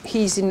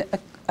he's in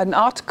an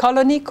art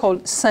colony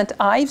called St.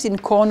 Ives in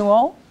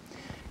Cornwall,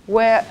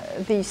 where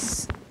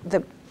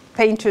the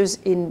painters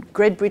in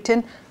Great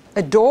Britain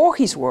adore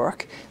his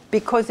work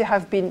because they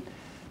have been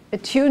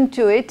attuned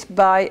to it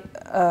by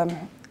a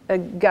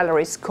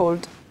gallerist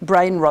called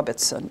Brian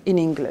Robertson in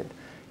England.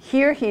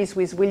 Here he is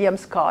with William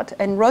Scott,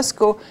 and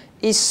Rothko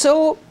he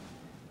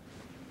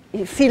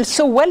feels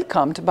so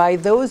welcomed by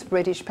those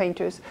British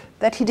painters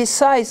that he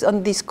decides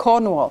on this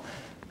Cornwall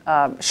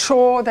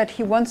shore that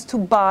he wants to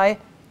buy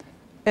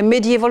a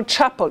medieval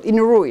chapel in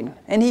ruin.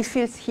 And he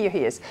feels, here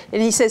he is.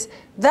 And he says,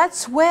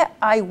 that's where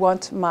I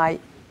want my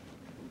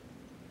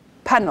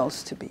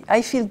panels to be.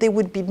 I feel they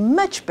would be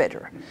much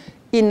better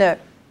in a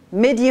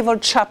medieval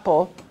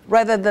chapel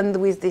rather than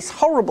with these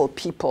horrible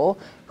people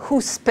who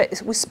spend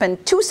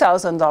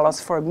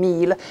 $2,000 for a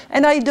meal,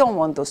 and I don't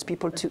want those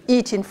people to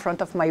eat in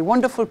front of my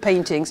wonderful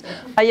paintings.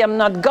 I am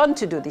not going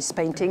to do these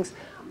paintings.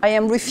 I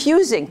am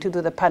refusing to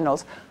do the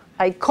panels.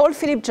 I call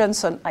Philip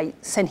Johnson, I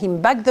send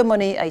him back the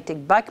money, I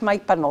take back my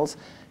panels,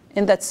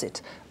 and that's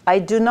it. I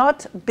do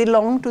not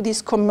belong to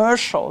this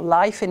commercial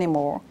life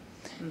anymore.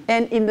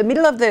 And in the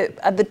middle of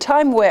at the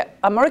time where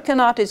American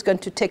art is going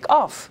to take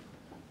off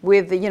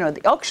with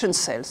the auction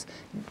sales,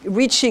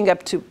 reaching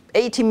up to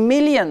 80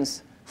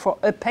 millions for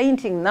a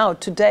painting now,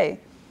 today,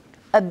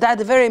 at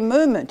that very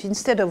moment,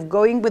 instead of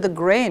going with the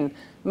grain,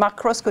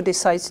 Mark Rothko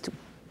decides to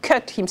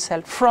cut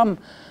himself from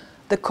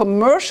the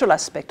commercial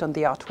aspect on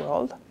the art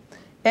world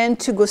and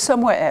to go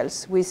somewhere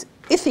else with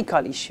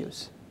ethical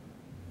issues.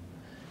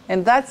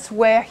 And that's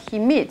where he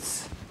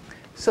meets.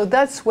 So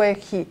that's where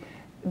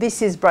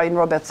this is Brian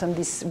Robertson,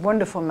 this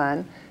wonderful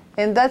man,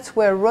 And that's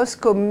where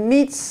Rothko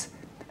meets,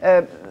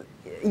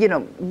 you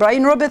know,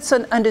 Brian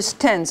Robertson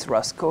understands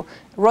Rothko.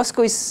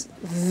 Rothko is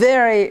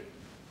very,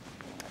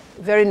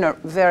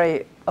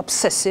 very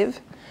obsessive.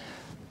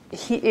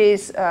 He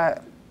is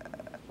a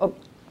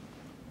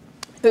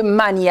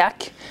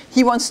maniac.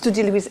 He wants to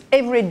deal with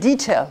every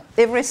detail,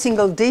 every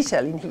single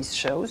detail in his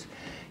shows.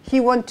 He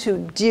wants to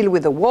deal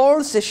with the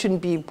walls. They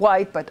shouldn't be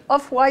white, but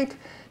off-white.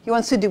 He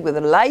wants to deal with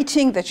the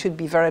lighting. There should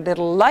be very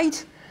little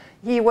light.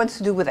 He wants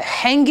to do with the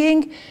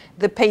hanging.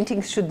 The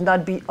paintings should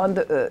not be on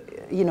the,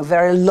 you know,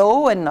 very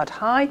low and not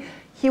high.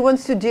 He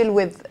wants to deal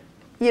with,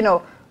 you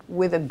know,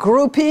 with a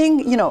grouping,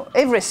 you know,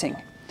 everything.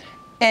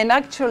 And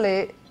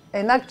actually,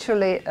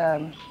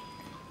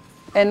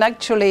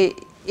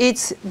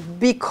 it's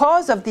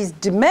because of these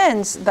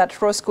demands that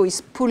Rothko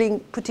is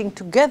putting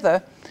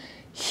together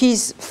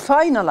his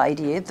final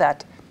idea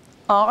that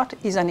art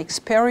is an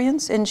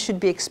experience and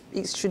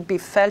it should be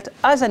felt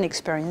as an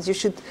experience. You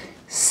should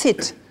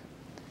sit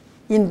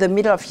in the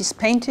middle of his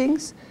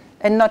paintings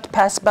and not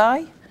pass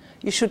by.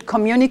 You should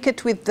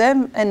communicate with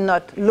them and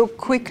not look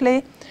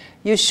quickly.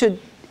 You should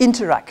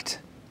interact.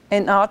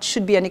 And art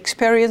should be an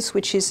experience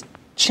which is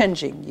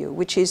changing you,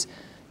 which is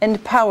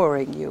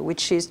empowering you,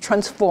 which is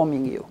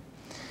transforming you.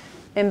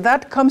 And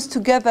that comes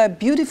together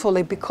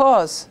beautifully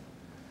because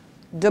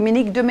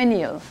Dominique de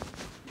Menil,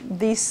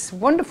 this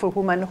wonderful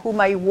woman whom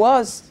I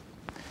was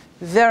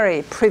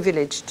very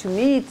privileged to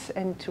meet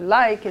and to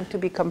like and to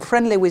become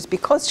friendly with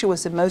because she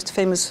was the most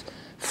famous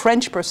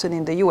French person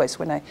in the US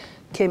when I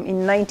came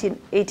in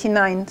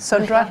 1989,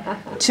 Sandra,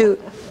 to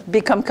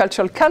become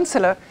cultural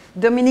counselor.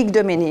 Dominique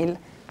de Menil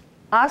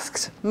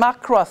asked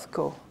Mark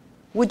Rothko,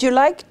 would you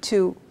like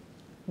to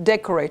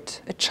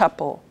decorate a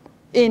chapel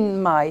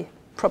in my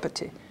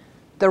property,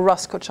 the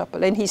Rothko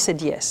Chapel? And he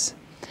said yes.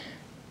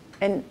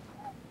 And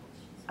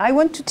I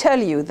want to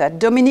tell you that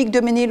Dominique de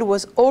Menil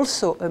was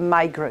also a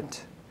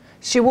migrant.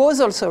 She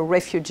was also a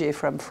refugee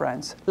from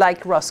France,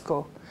 like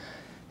Rothko.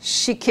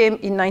 She came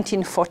in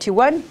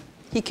 1941.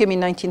 He came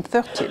in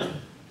 1913.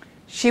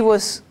 She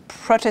was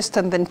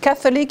Protestant and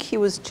Catholic. He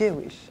was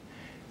Jewish.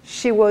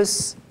 She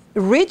was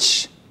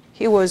rich.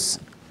 He was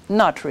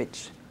not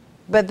rich.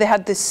 But they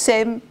had the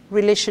same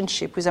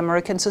relationship with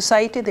American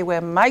society. They were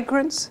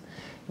migrants.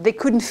 They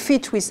couldn't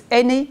fit with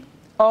any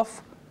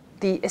of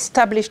the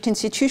established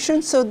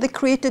institutions, so they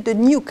created a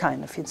new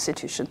kind of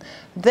institution.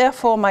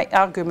 Therefore, my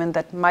argument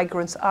that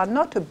migrants are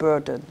not a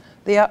burden,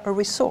 they are a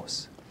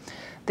resource.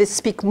 They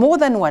speak more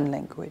than one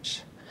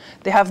language.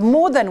 They have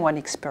more than one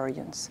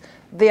experience.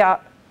 They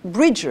are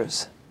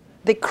bridgers.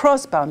 They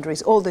cross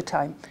boundaries all the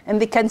time,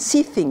 and they can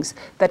see things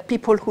that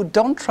people who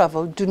don't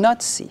travel do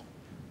not see.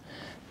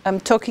 I'm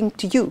talking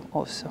to you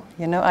also.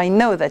 You know, I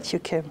know that you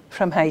came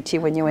from Haiti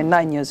when you were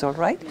 9 years old,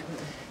 right?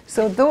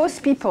 So those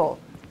people,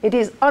 it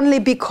is only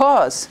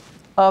because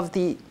of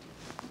the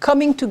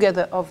coming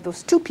together of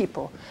those two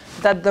people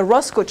that the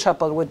Rothko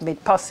Chapel was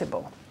made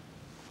possible.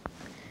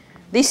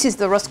 This is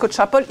the Rothko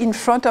Chapel in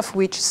front of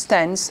which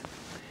stands,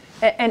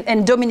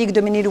 and Dominique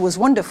de Menil was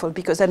wonderful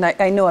because, and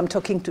I know I'm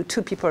talking to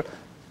two people,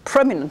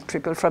 prominent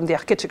people from the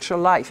architectural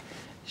life.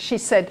 She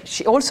said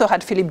she also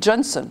had Philip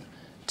Johnson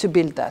to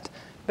build that,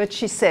 but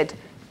she said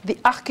the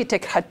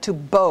architect had to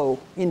bow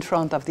in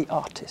front of the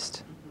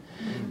artist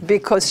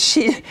because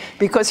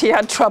he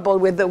had trouble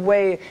with the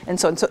way and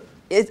so on. So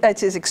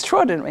it is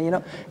extraordinary, you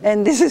know.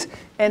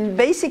 And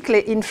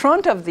basically in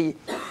front of the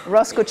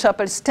Rothko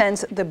Chapel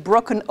stands the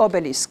broken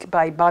obelisk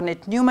by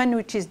Barnett Newman,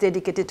 which is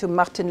dedicated to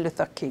Martin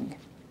Luther King.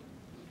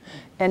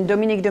 And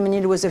Dominique de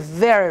Menil was a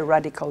very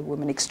radical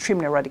woman,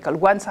 extremely radical.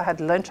 Once I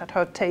had lunch at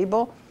her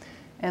table,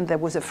 and there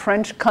was a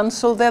French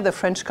consul there, the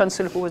French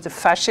consul who was a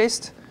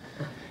fascist.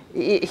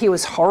 He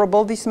was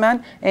horrible, this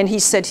man. And he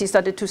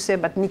started to say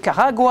about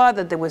Nicaragua,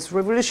 that there was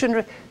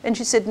revolutionary. And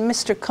she said,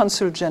 Mr.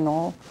 Consul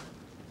General,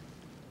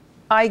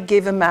 I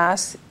gave a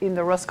mass in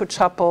the Rothko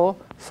Chapel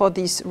for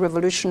this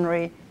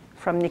revolutionary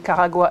from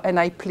Nicaragua, and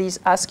I please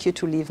ask you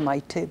to leave my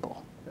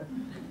table.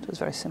 It was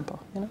very simple,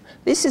 you know.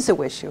 This is the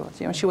way she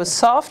was. You know, she was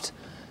soft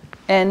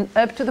and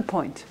up to the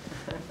point.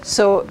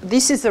 So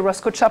this is the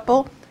Rothko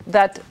Chapel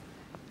that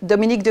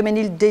Dominique de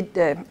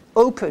Menil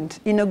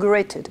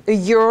inaugurated a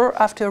year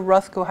after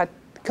Rothko had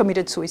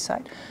committed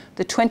suicide,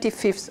 the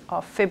 25th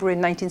of February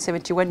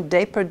 1971,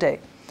 day per day.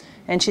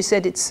 And she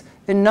said it's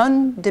a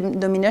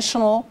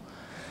non-denominational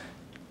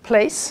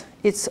place.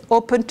 It's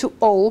open to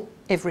all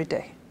every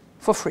day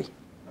for free.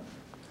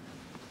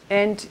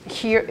 And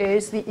here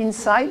is the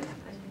inside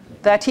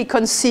that he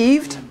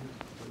conceived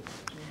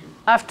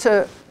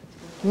after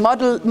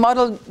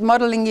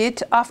modeling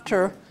it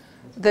after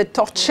the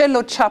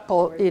Torcello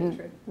Chapel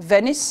in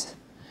Venice,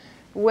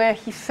 where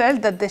he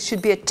felt that there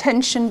should be a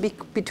tension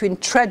between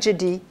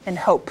tragedy and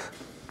hope.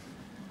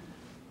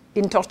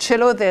 In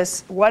Torcello,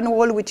 there's one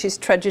wall which is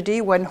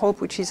tragedy, one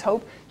hope which is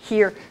hope.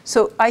 Here,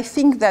 so I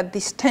think that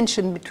this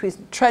tension between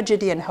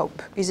tragedy and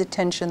hope is a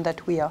tension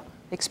that we are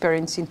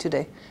experiencing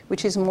today,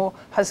 which is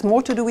has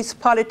more to do with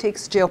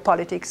politics,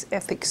 geopolitics,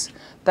 ethics,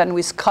 than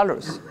with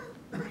colors.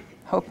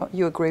 Hope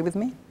you agree with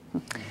me.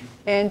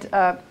 And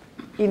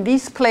in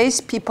this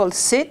place, people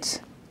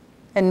sit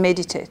and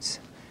meditate.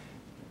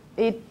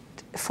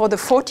 For the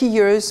 40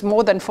 years,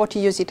 more than 40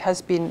 years it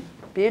has been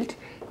built,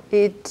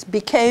 it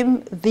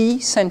became the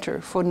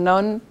center for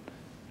non-violent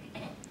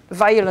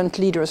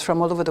leaders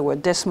from all over the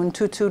world. Desmond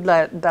Tutu,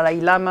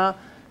 Dalai Lama,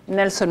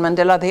 Nelson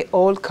Mandela, they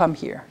all come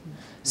here.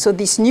 So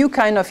this new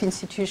kind of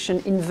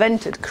institution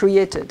invented,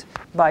 created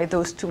by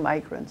those two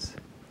migrants.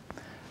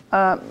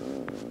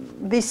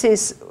 This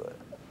is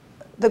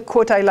the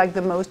quote I like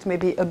the most,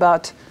 maybe,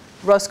 about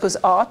Rothko's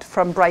art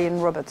from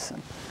Brian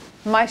Robertson.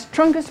 My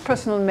strongest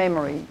personal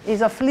memory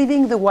is of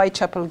leaving the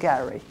Whitechapel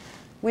Gallery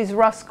with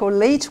Rothko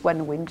late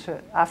one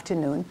winter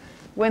afternoon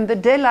when the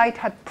daylight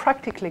had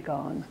practically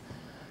gone.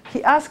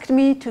 He asked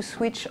me to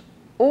switch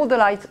all the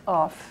lights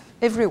off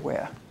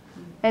everywhere,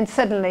 and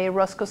suddenly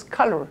Rothko's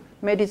color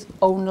made its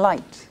own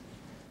light.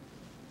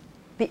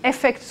 The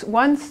effect,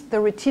 once the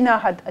retina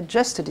had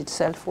adjusted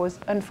itself, was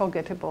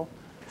unforgettable,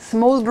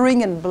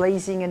 smoldering and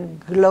blazing and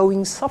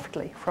glowing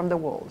softly from the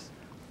walls.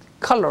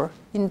 Color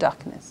in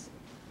darkness.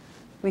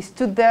 We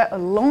stood there a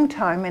long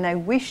time, and I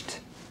wished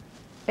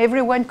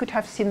everyone could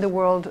have seen the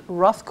world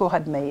Rothko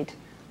had made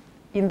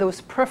in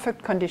those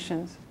perfect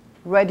conditions,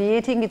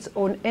 radiating its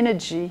own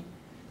energy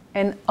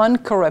and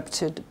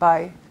uncorrupted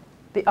by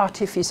the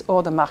artifice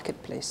or the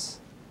marketplace.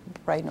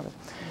 Right now.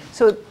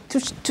 So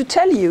to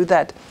tell you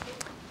that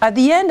at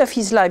the end of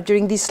his life,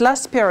 during this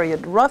last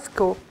period,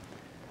 Rothko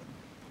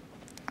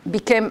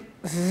became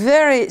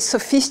very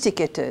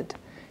sophisticated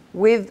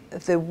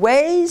with the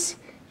ways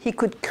he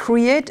could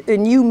create a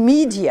new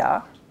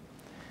media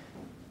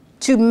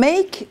to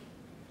make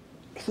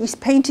his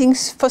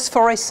paintings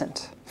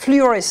phosphorescent,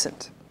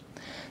 fluorescent.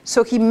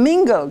 So he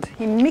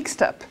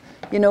mixed up,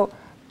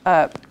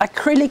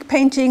 acrylic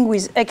painting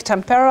with egg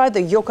tempera,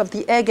 the yolk of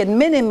the egg, and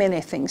many, many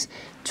things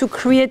to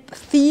create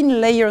thin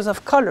layers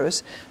of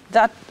colors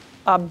that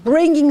are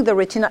bringing the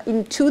retina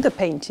into the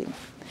painting.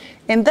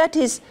 And that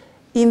is,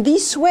 in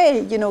this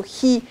way,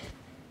 he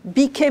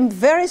became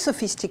very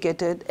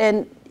sophisticated,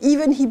 and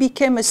even he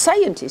became a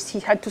scientist. He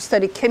had to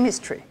study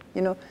chemistry,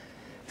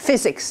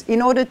 physics,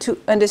 in order to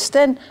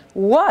understand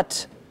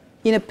what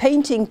in a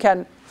painting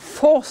can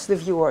force the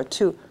viewer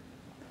to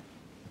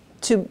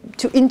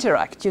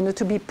interact,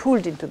 to be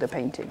pulled into the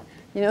painting.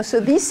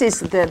 So this is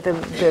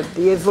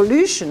the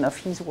evolution of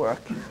his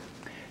work.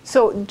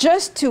 So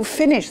just to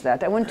finish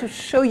that, I want to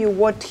show you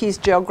what his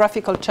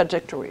geographical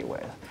trajectory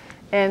was,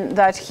 and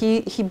that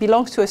he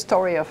belongs to a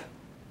story of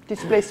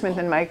displacement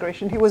and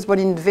migration. He was born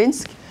in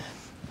Dvinsk,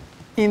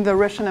 in the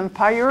Russian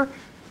Empire,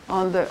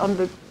 on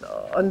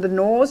the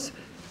north,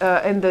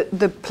 and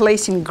the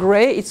place in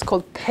gray, it's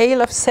called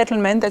Pale of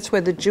Settlement. That's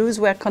where the Jews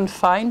were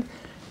confined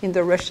in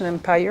the Russian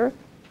Empire.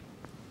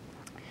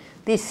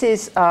 This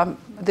is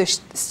the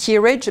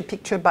steerage, a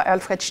picture by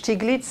Alfred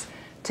Stieglitz,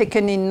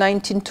 taken in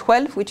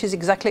 1912, which is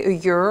exactly a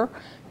year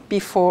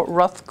before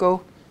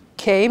Rothko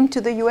came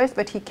to the US,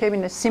 but he came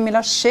in a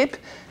similar ship.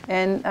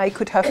 And I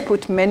could have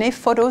put many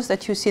photos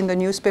that you see in the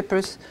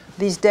newspapers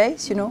these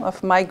days,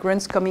 of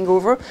migrants coming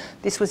over.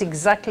 This was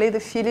exactly the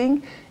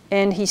feeling.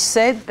 And he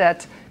said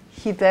that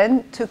he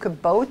then took a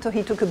boat, or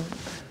he took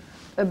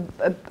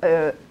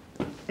a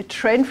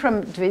train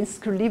from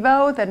Dvinsk to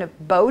Libau, then a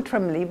boat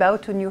from Libau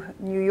to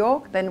New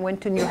York, then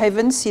went to New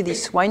Haven, see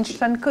these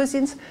Weinstein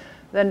cousins,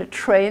 then a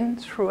train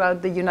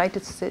throughout the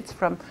United States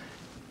from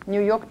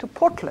New York to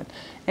Portland.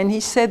 And he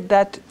said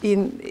that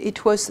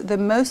it was the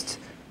most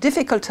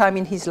difficult time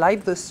in his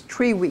life, those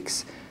 3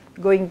 weeks,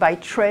 going by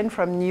train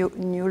from New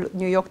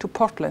York to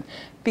Portland,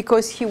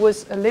 because he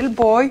was a little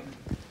boy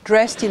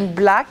dressed in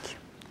black,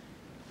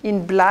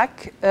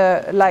 like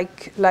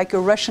a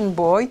Russian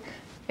boy,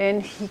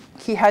 and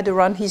he had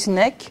around his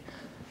neck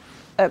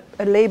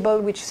a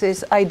label which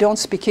says, "I don't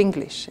speak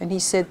English." And he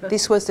said,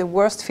 "This was the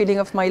worst feeling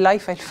of my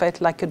life. I felt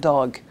like a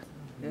dog.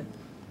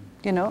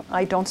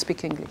 I don't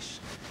speak English."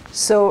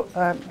 So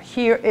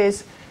here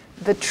is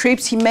the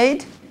trips he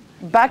made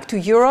back to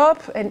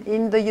Europe and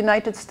in the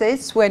United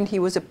States when he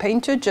was a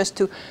painter, just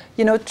to,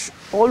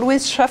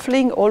 always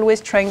shuffling, always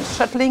trying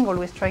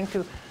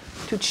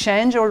to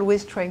change,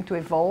 always trying to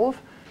evolve.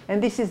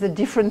 And this is the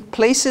different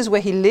places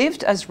where he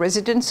lived as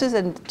residences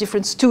and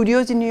different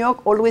studios in New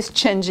York, always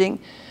changing,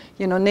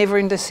 never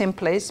in the same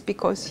place,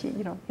 because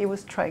he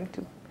was trying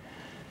to.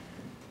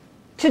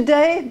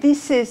 Today,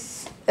 this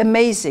is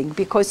amazing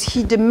because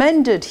he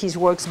demanded his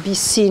works be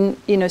seen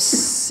in a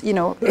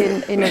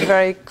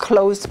very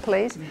closed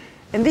place.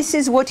 And this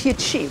is what he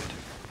achieved.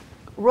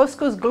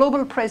 Rothko's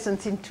global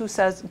presence in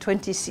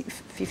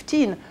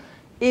 2015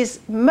 is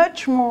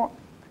much more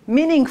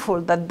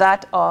meaningful than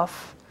that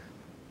of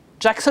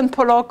Jackson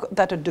Pollock,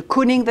 that of de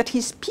Kooning, that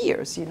his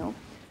peers,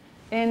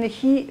 And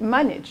he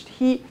managed.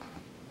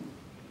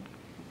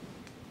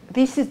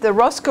 This is the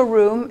Rothko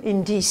room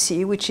in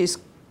DC, which is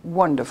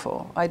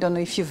wonderful. I don't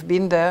know if you've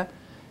been there.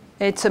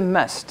 It's a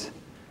must.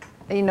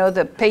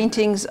 The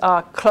paintings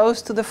are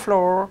close to the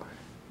floor.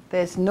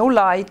 There's no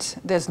light,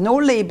 there's no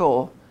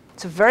label.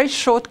 It's a very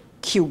short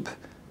cube,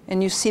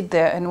 and you sit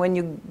there, and when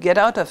you get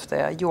out of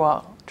there, you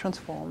are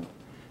transformed.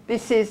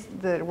 This is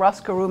the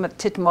Rothko Room at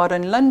Tate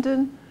Modern in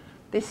London.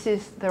 This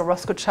is the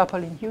Rothko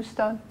Chapel in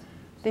Houston.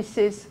 This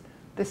is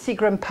the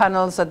Seagram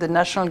panels at the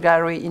National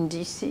Gallery in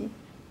DC.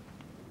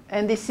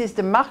 And this is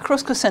the Mark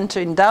Rothko Center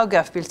in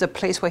Daugavpils, the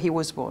place where he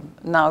was born.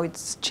 Now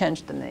it's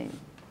changed the name.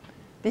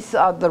 These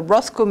are the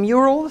Rothko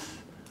murals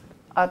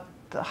at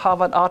the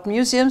Harvard Art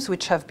Museums,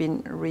 which have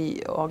been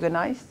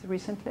reorganized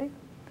recently.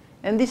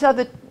 And these are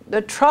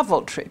the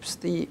travel trips,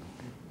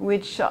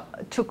 which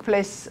took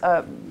place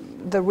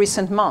the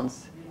recent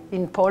months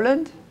in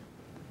Poland,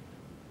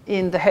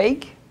 in The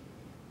Hague,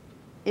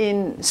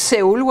 in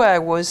Seoul, where I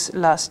was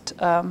last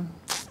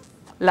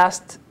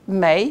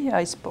May.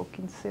 I spoke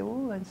in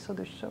Seoul and saw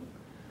the show.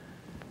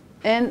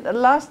 And the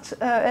last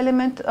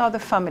element are the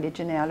family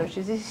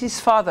genealogies. This is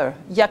his father,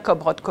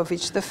 Jakob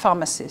Rotkovich, the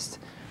pharmacist,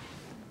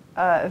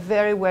 a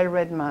very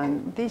well-read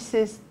man. This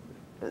is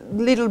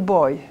little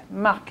boy,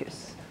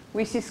 Marcus,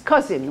 with his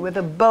cousin, with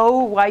a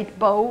bow, white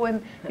bow,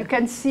 and you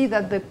can see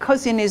that the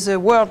cousin is a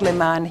worldly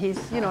man. He's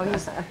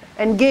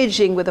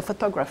engaging with the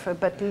photographer,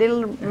 but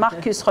little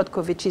Marcus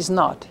Rotkovich is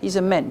not. He's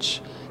a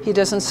mensch. He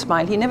doesn't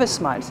smile. He never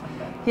smiles.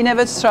 He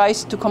never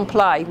tries to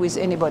comply with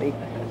anybody.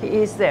 He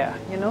is there,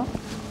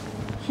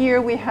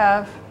 Here we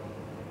have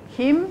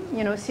him,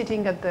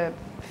 sitting at the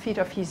feet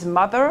of his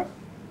mother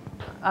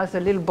as a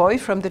little boy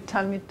from the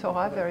Talmud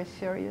Torah, very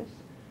serious.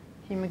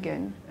 Him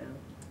again.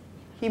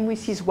 Him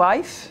with his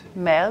wife,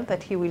 Mel,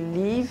 that he will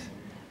leave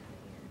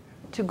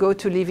to go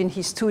to live in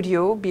his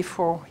studio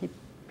before he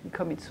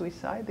commits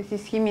suicide. This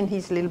is him and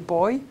his little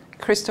boy,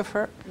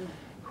 Christopher,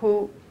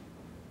 who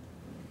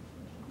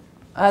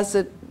has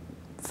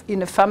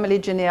in a family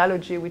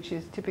genealogy, which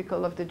is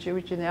typical of the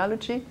Jewish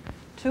genealogy,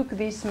 took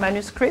this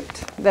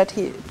manuscript,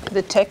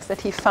 the text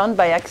that he found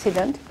by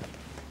accident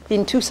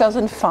in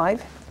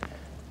 2005.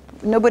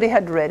 Nobody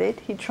had read it.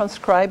 He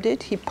transcribed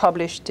it. He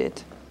published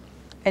it.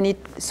 And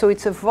so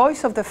it's a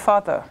voice of the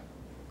father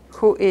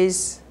who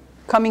is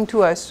coming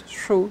to us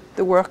through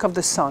the work of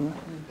the son.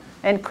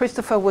 And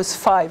Christopher was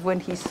 5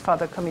 when his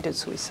father committed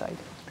suicide.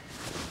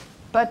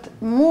 But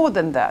more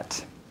than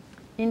that,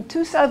 in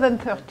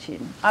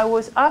 2013, I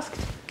was asked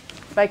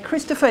by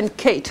Christopher and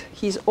Kate,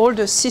 his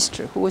older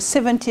sister, who was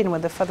 17 when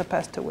the father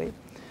passed away,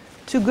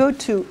 to go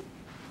to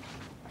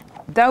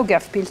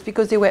Daugavpils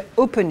because they were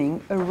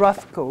opening a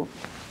Rothko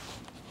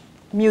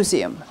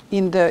museum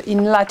in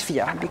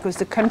Latvia, because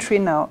the country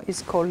now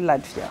is called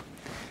Latvia.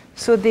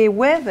 So they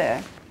were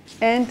there,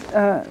 and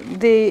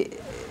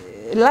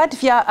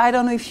Latvia, I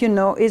don't know if you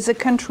know, is a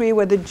country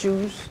where the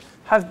Jews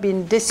have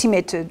been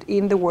decimated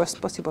in the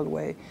worst possible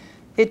way.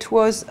 It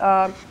was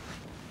a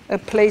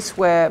place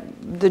where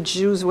the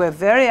Jews were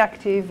very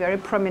active, very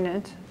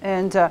prominent,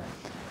 and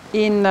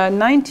in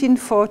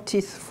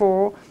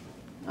 1944,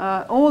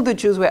 all the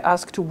Jews were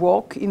asked to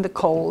walk in the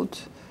cold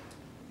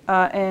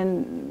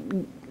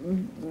and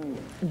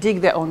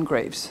dig their own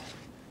graves.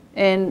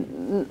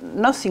 And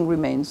nothing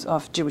remains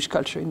of Jewish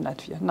culture in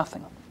Latvia,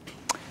 nothing.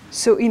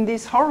 So in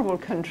this horrible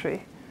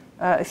country,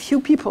 a few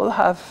people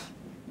have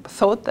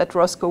thought that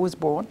Rothko was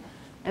born,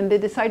 and they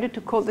decided to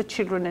call the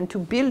children and to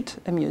build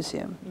a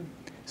museum.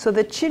 So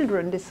the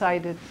children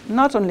decided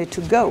not only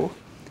to go,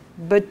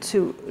 but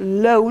to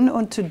loan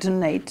or to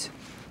donate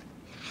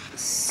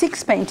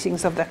 6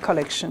 paintings of their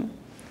collection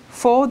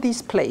for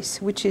this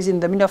place, which is in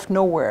the middle of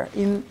nowhere,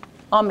 in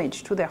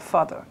homage to their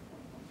father.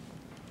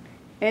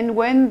 And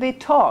when they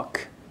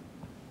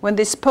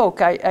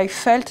spoke, I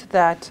felt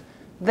that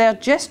their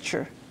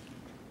gesture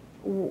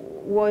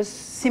was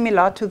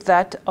similar to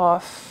that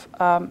of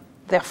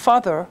their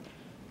father,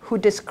 who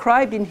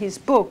described in his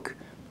book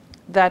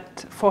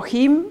that for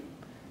him,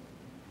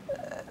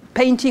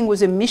 painting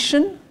was a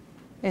mission,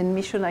 and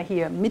mission I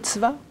hear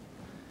mitzvah,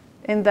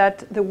 and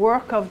that the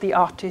work of the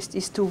artist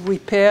is to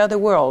repair the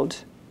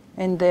world.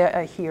 And there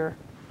I hear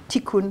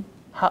tikkun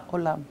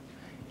ha'olam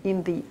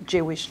in the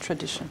Jewish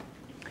tradition.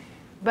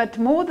 But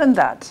more than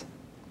that,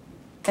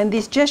 and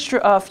this gesture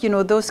of,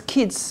 those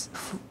kids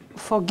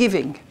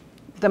forgiving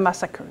the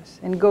massacres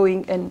and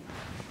going and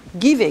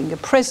giving a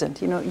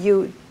present,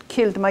 you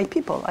killed my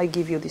people, I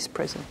give you this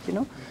present,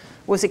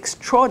 was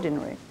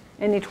extraordinary.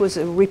 And it was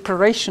a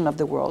reparation of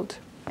the world,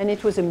 and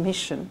it was a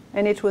mission,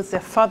 and it was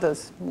their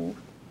father's move.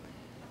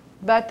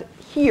 But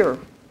here,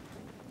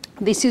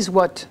 this is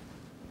what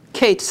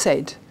Kate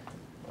said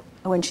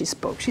when she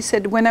spoke. She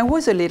said, when I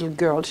was a little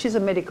girl, she's a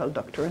medical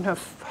doctor, and her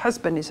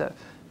husband is a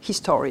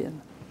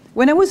historian.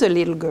 When I was a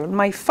little girl,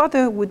 my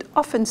father would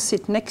often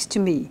sit next to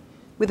me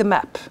with a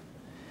map.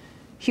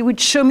 He would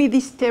show me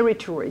this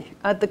territory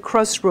at the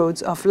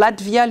crossroads of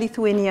Latvia,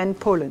 Lithuania, and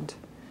Poland,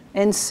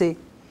 and say,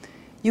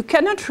 you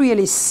cannot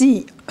really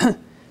see,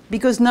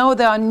 because now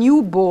there are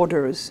new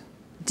borders,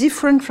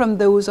 different from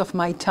those of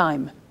my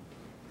time.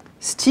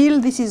 Still,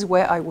 this is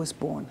where I was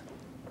born.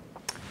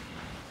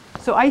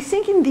 So I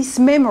think in this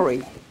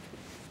memory,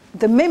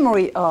 the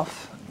memory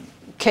of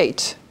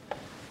Kate,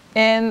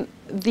 and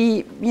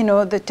the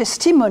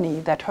testimony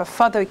that her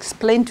father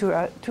explained to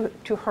her,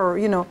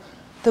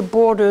 the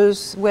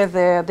borders were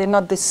there, they're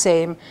not the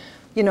same.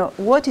 You know,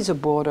 what is a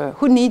border?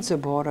 Who needs a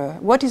border?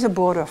 What is a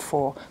border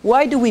for?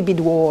 Why do we build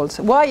walls?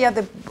 Why are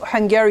the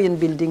Hungarians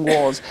building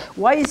walls?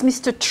 Why is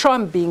Mr.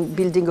 Trump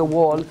building a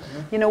wall?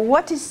 You know,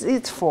 what is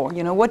it for?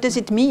 You know, what does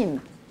it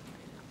mean?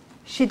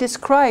 She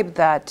described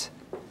that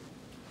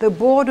the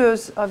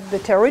borders of the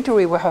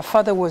territory where her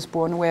father was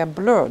born were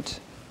blurred.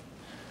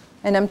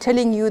 And I'm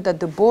telling you that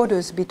the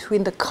borders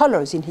between the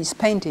colors in his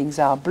paintings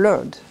are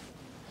blurred.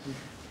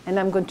 And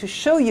I'm going to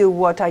show you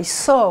what I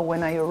saw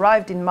when I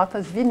arrived in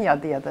Martha's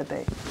Vineyard the other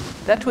day.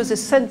 That was a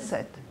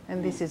sunset,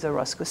 and this is a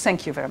Rothko.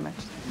 Thank you very much.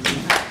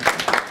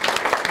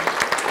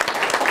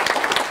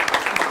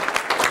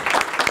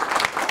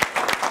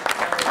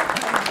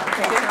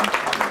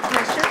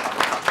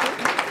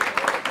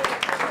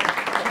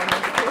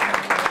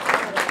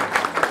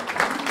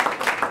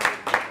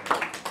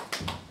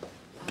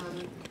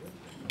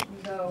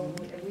 So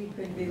we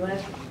could be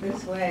left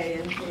this way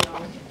and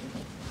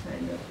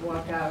kind of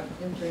walk out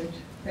different,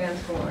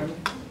 transformed.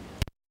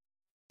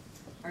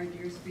 Our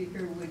dear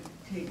speaker would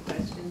take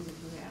questions if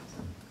you have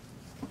some.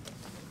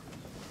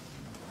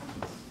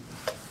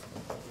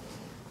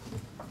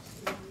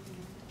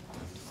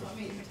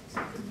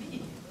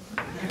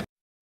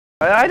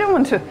 I don't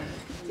want to.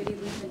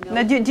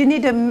 Now, do you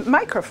need a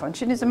microphone?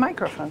 She needs a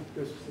microphone.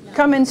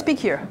 Come and speak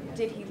here.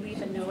 Did he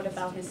leave a note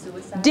about his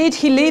suicide? Did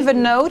he leave a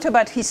note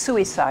about his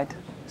suicide?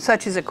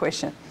 Such is a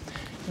question.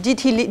 Did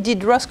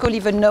Rothko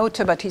leave a note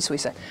about his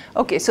suicide?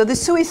 Okay, so the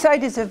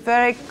suicide is a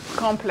very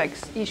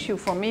complex issue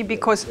for me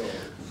because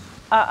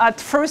at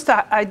first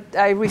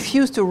I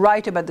refused to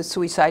write about the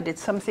suicide.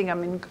 It's something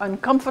I'm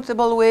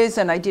uncomfortable with,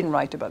 and I didn't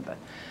write about that.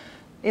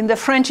 In the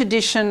French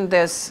edition,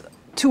 there's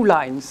 2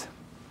 lines.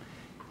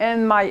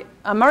 And my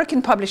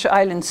American publisher,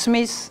 Ireland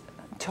Smith,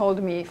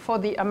 told me, for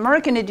the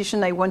American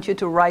edition, I want you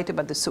to write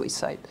about the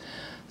suicide.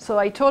 So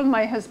I told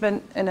my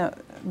husband,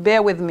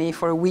 bear with me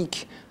for a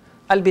week,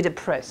 I'll be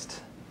depressed.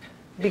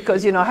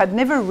 Because, you know, I had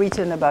never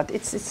written about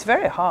it. It's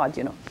very hard,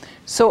 you know.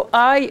 So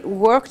I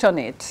worked on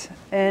it,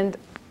 and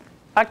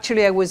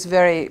actually I was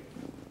very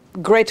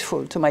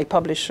grateful to my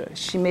publisher.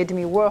 She made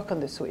me work on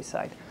the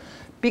suicide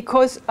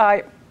because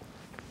I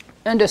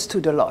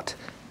understood a lot.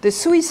 The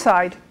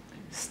suicide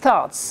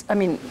starts, I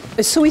mean,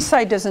 a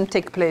suicide doesn't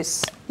take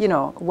place, you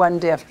know, one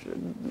day after,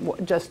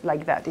 just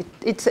like that.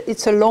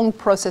 It's a long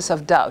process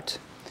of doubt.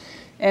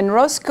 And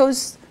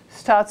Rothko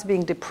starts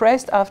being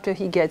depressed after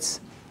he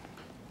gets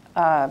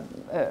a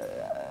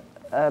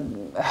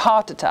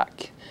heart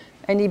attack,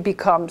 and he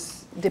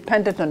becomes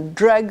dependent on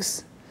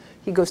drugs.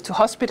 He goes to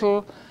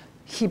hospital,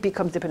 he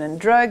becomes dependent on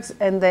drugs,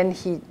 and then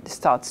he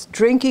starts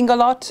drinking a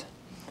lot,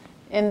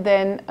 and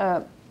then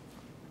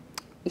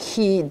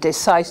he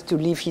decides to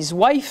leave his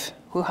wife,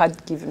 who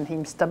had given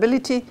him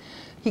stability.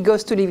 He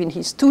goes to live in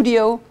his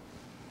studio.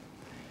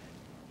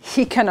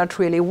 He cannot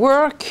really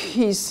work.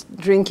 He's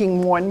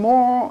drinking more and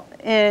more,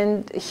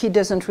 and he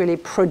doesn't really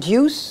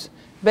produce,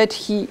 but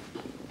he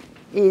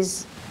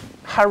is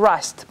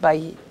harassed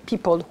by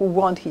people who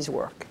want his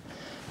work.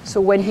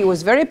 So when he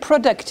was very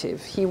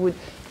productive, he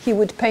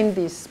would paint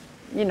these,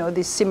 you know,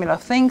 these similar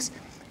things,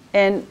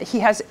 and he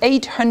has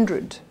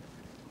 800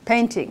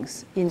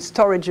 paintings in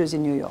storages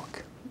in New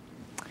York.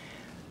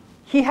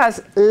 He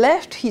has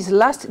left his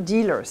last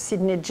dealer,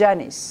 Sidney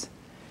Janis,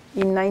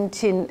 in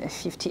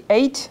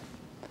 1958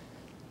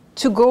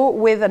 to go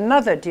with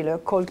another dealer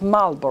called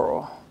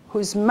Marlboro,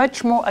 who's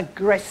much more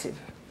aggressive.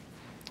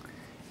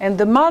 And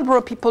the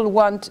Marlboro people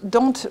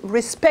don't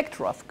respect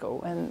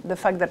Rothko and the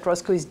fact that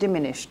Rothko is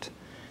diminished.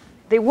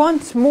 They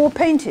want more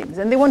paintings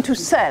and they want to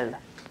sell.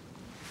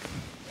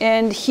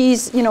 And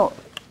he's, you know,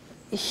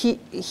 he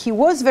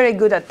was very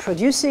good at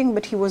producing,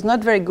 but he was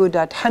not very good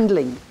at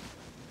handling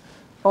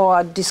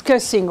or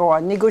discussing or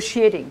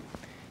negotiating.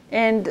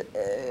 And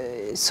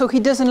so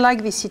he doesn't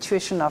like this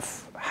situation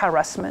of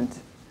harassment.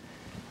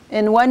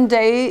 And one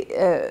day,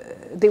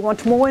 they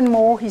want more and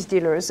more, his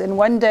dealers, and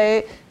one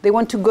day they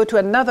want to go to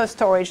another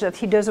storage that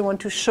he doesn't want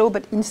to show,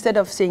 but instead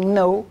of saying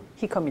no,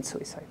 he commits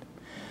suicide.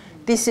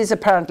 This is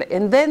apparently,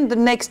 and then the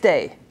next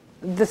day,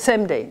 the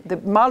same day, the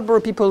Marlboro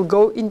people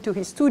go into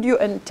his studio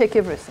and take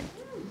everything.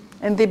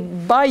 And they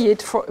buy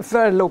it for a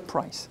very low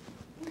price.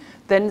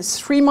 Then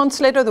 3 months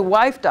later, the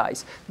wife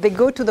dies. They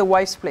go to the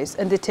wife's place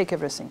and they take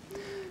everything.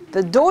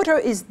 The daughter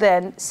is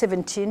then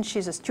 17.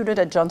 She's a student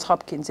at Johns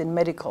Hopkins in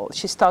medical.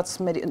 She starts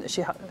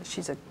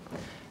she's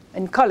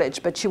in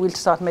college, but she will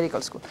start medical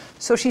school.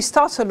 So she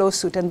starts a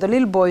lawsuit, and the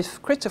little boy,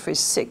 Christopher,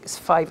 is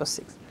 5 or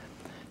 6.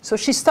 So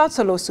she starts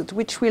a lawsuit,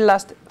 which will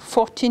last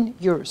 14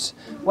 years.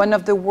 One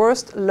of the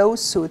worst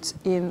lawsuits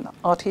in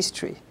art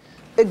history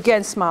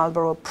against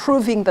Marlboro,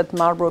 proving that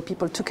Marlboro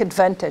people took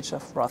advantage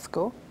of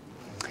Rothko.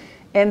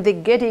 And they're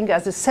getting,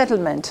 as a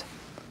settlement,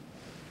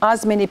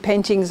 as many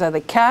paintings as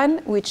they can,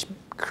 which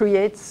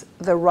creates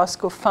the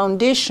Rothko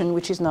Foundation,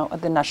 which is now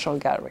at the National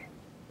Gallery.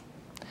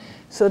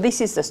 So this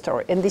is the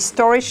story. And this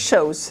story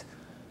shows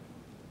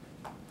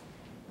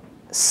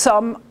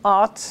some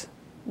art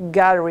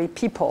gallery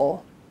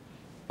people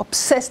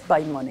obsessed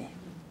by money.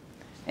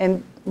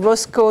 And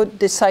Rothko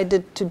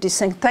decided to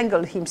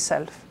disentangle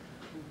himself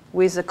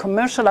with the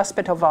commercial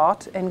aspect of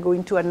art and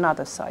going to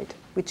another side,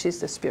 which is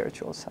the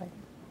spiritual side.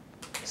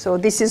 So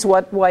this is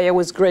why I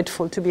was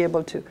grateful to be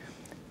able to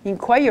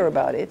inquire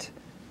about it,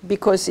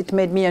 because it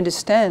made me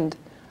understand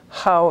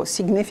how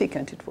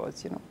significant it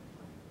was, you know.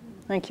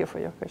 Thank you for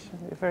your question.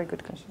 A very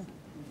good question.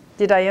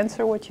 Did I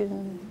answer what you...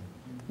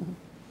 Mm-hmm.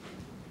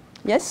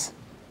 Yes?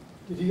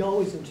 Did he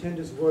always intend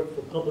his work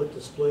for public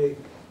display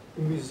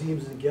in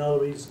museums and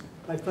galleries?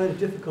 I find it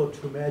difficult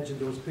to imagine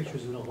those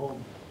pictures in a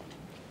home.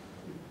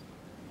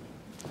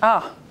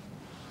 Ah.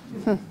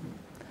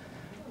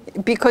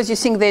 Because you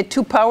think they're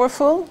too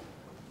powerful?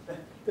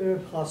 They're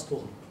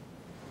hostile.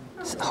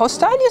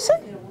 Hostile, you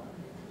say?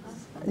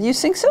 You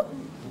think so?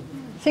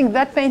 Think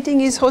that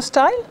painting is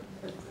hostile?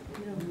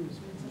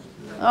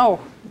 Oh,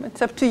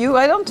 it's up to you.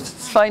 I don't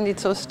find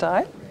it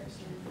hostile.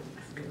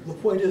 The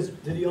point is,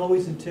 did he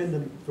always intend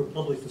them for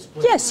public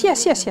display? Yes,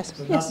 yes, yes, yes.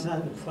 So Yes.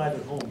 not in a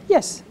private home?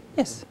 Yes,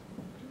 yes.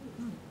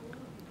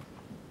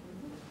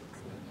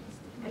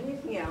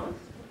 Anything else?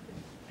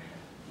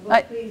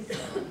 Well, please.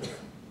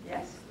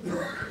 Yes?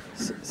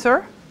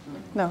 Sir?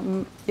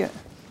 No, yeah.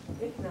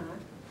 If not,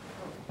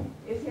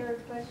 is there a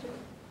question?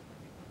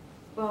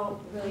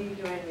 Well, will you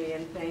join me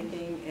in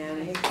thanking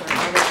Annie for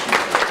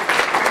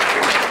all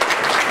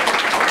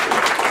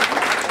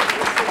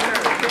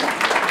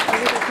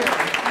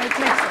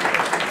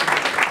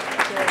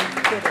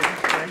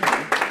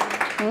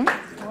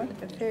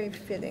Very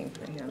fitting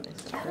for him.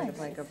 It's sort of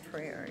like a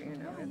prayer, you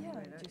know.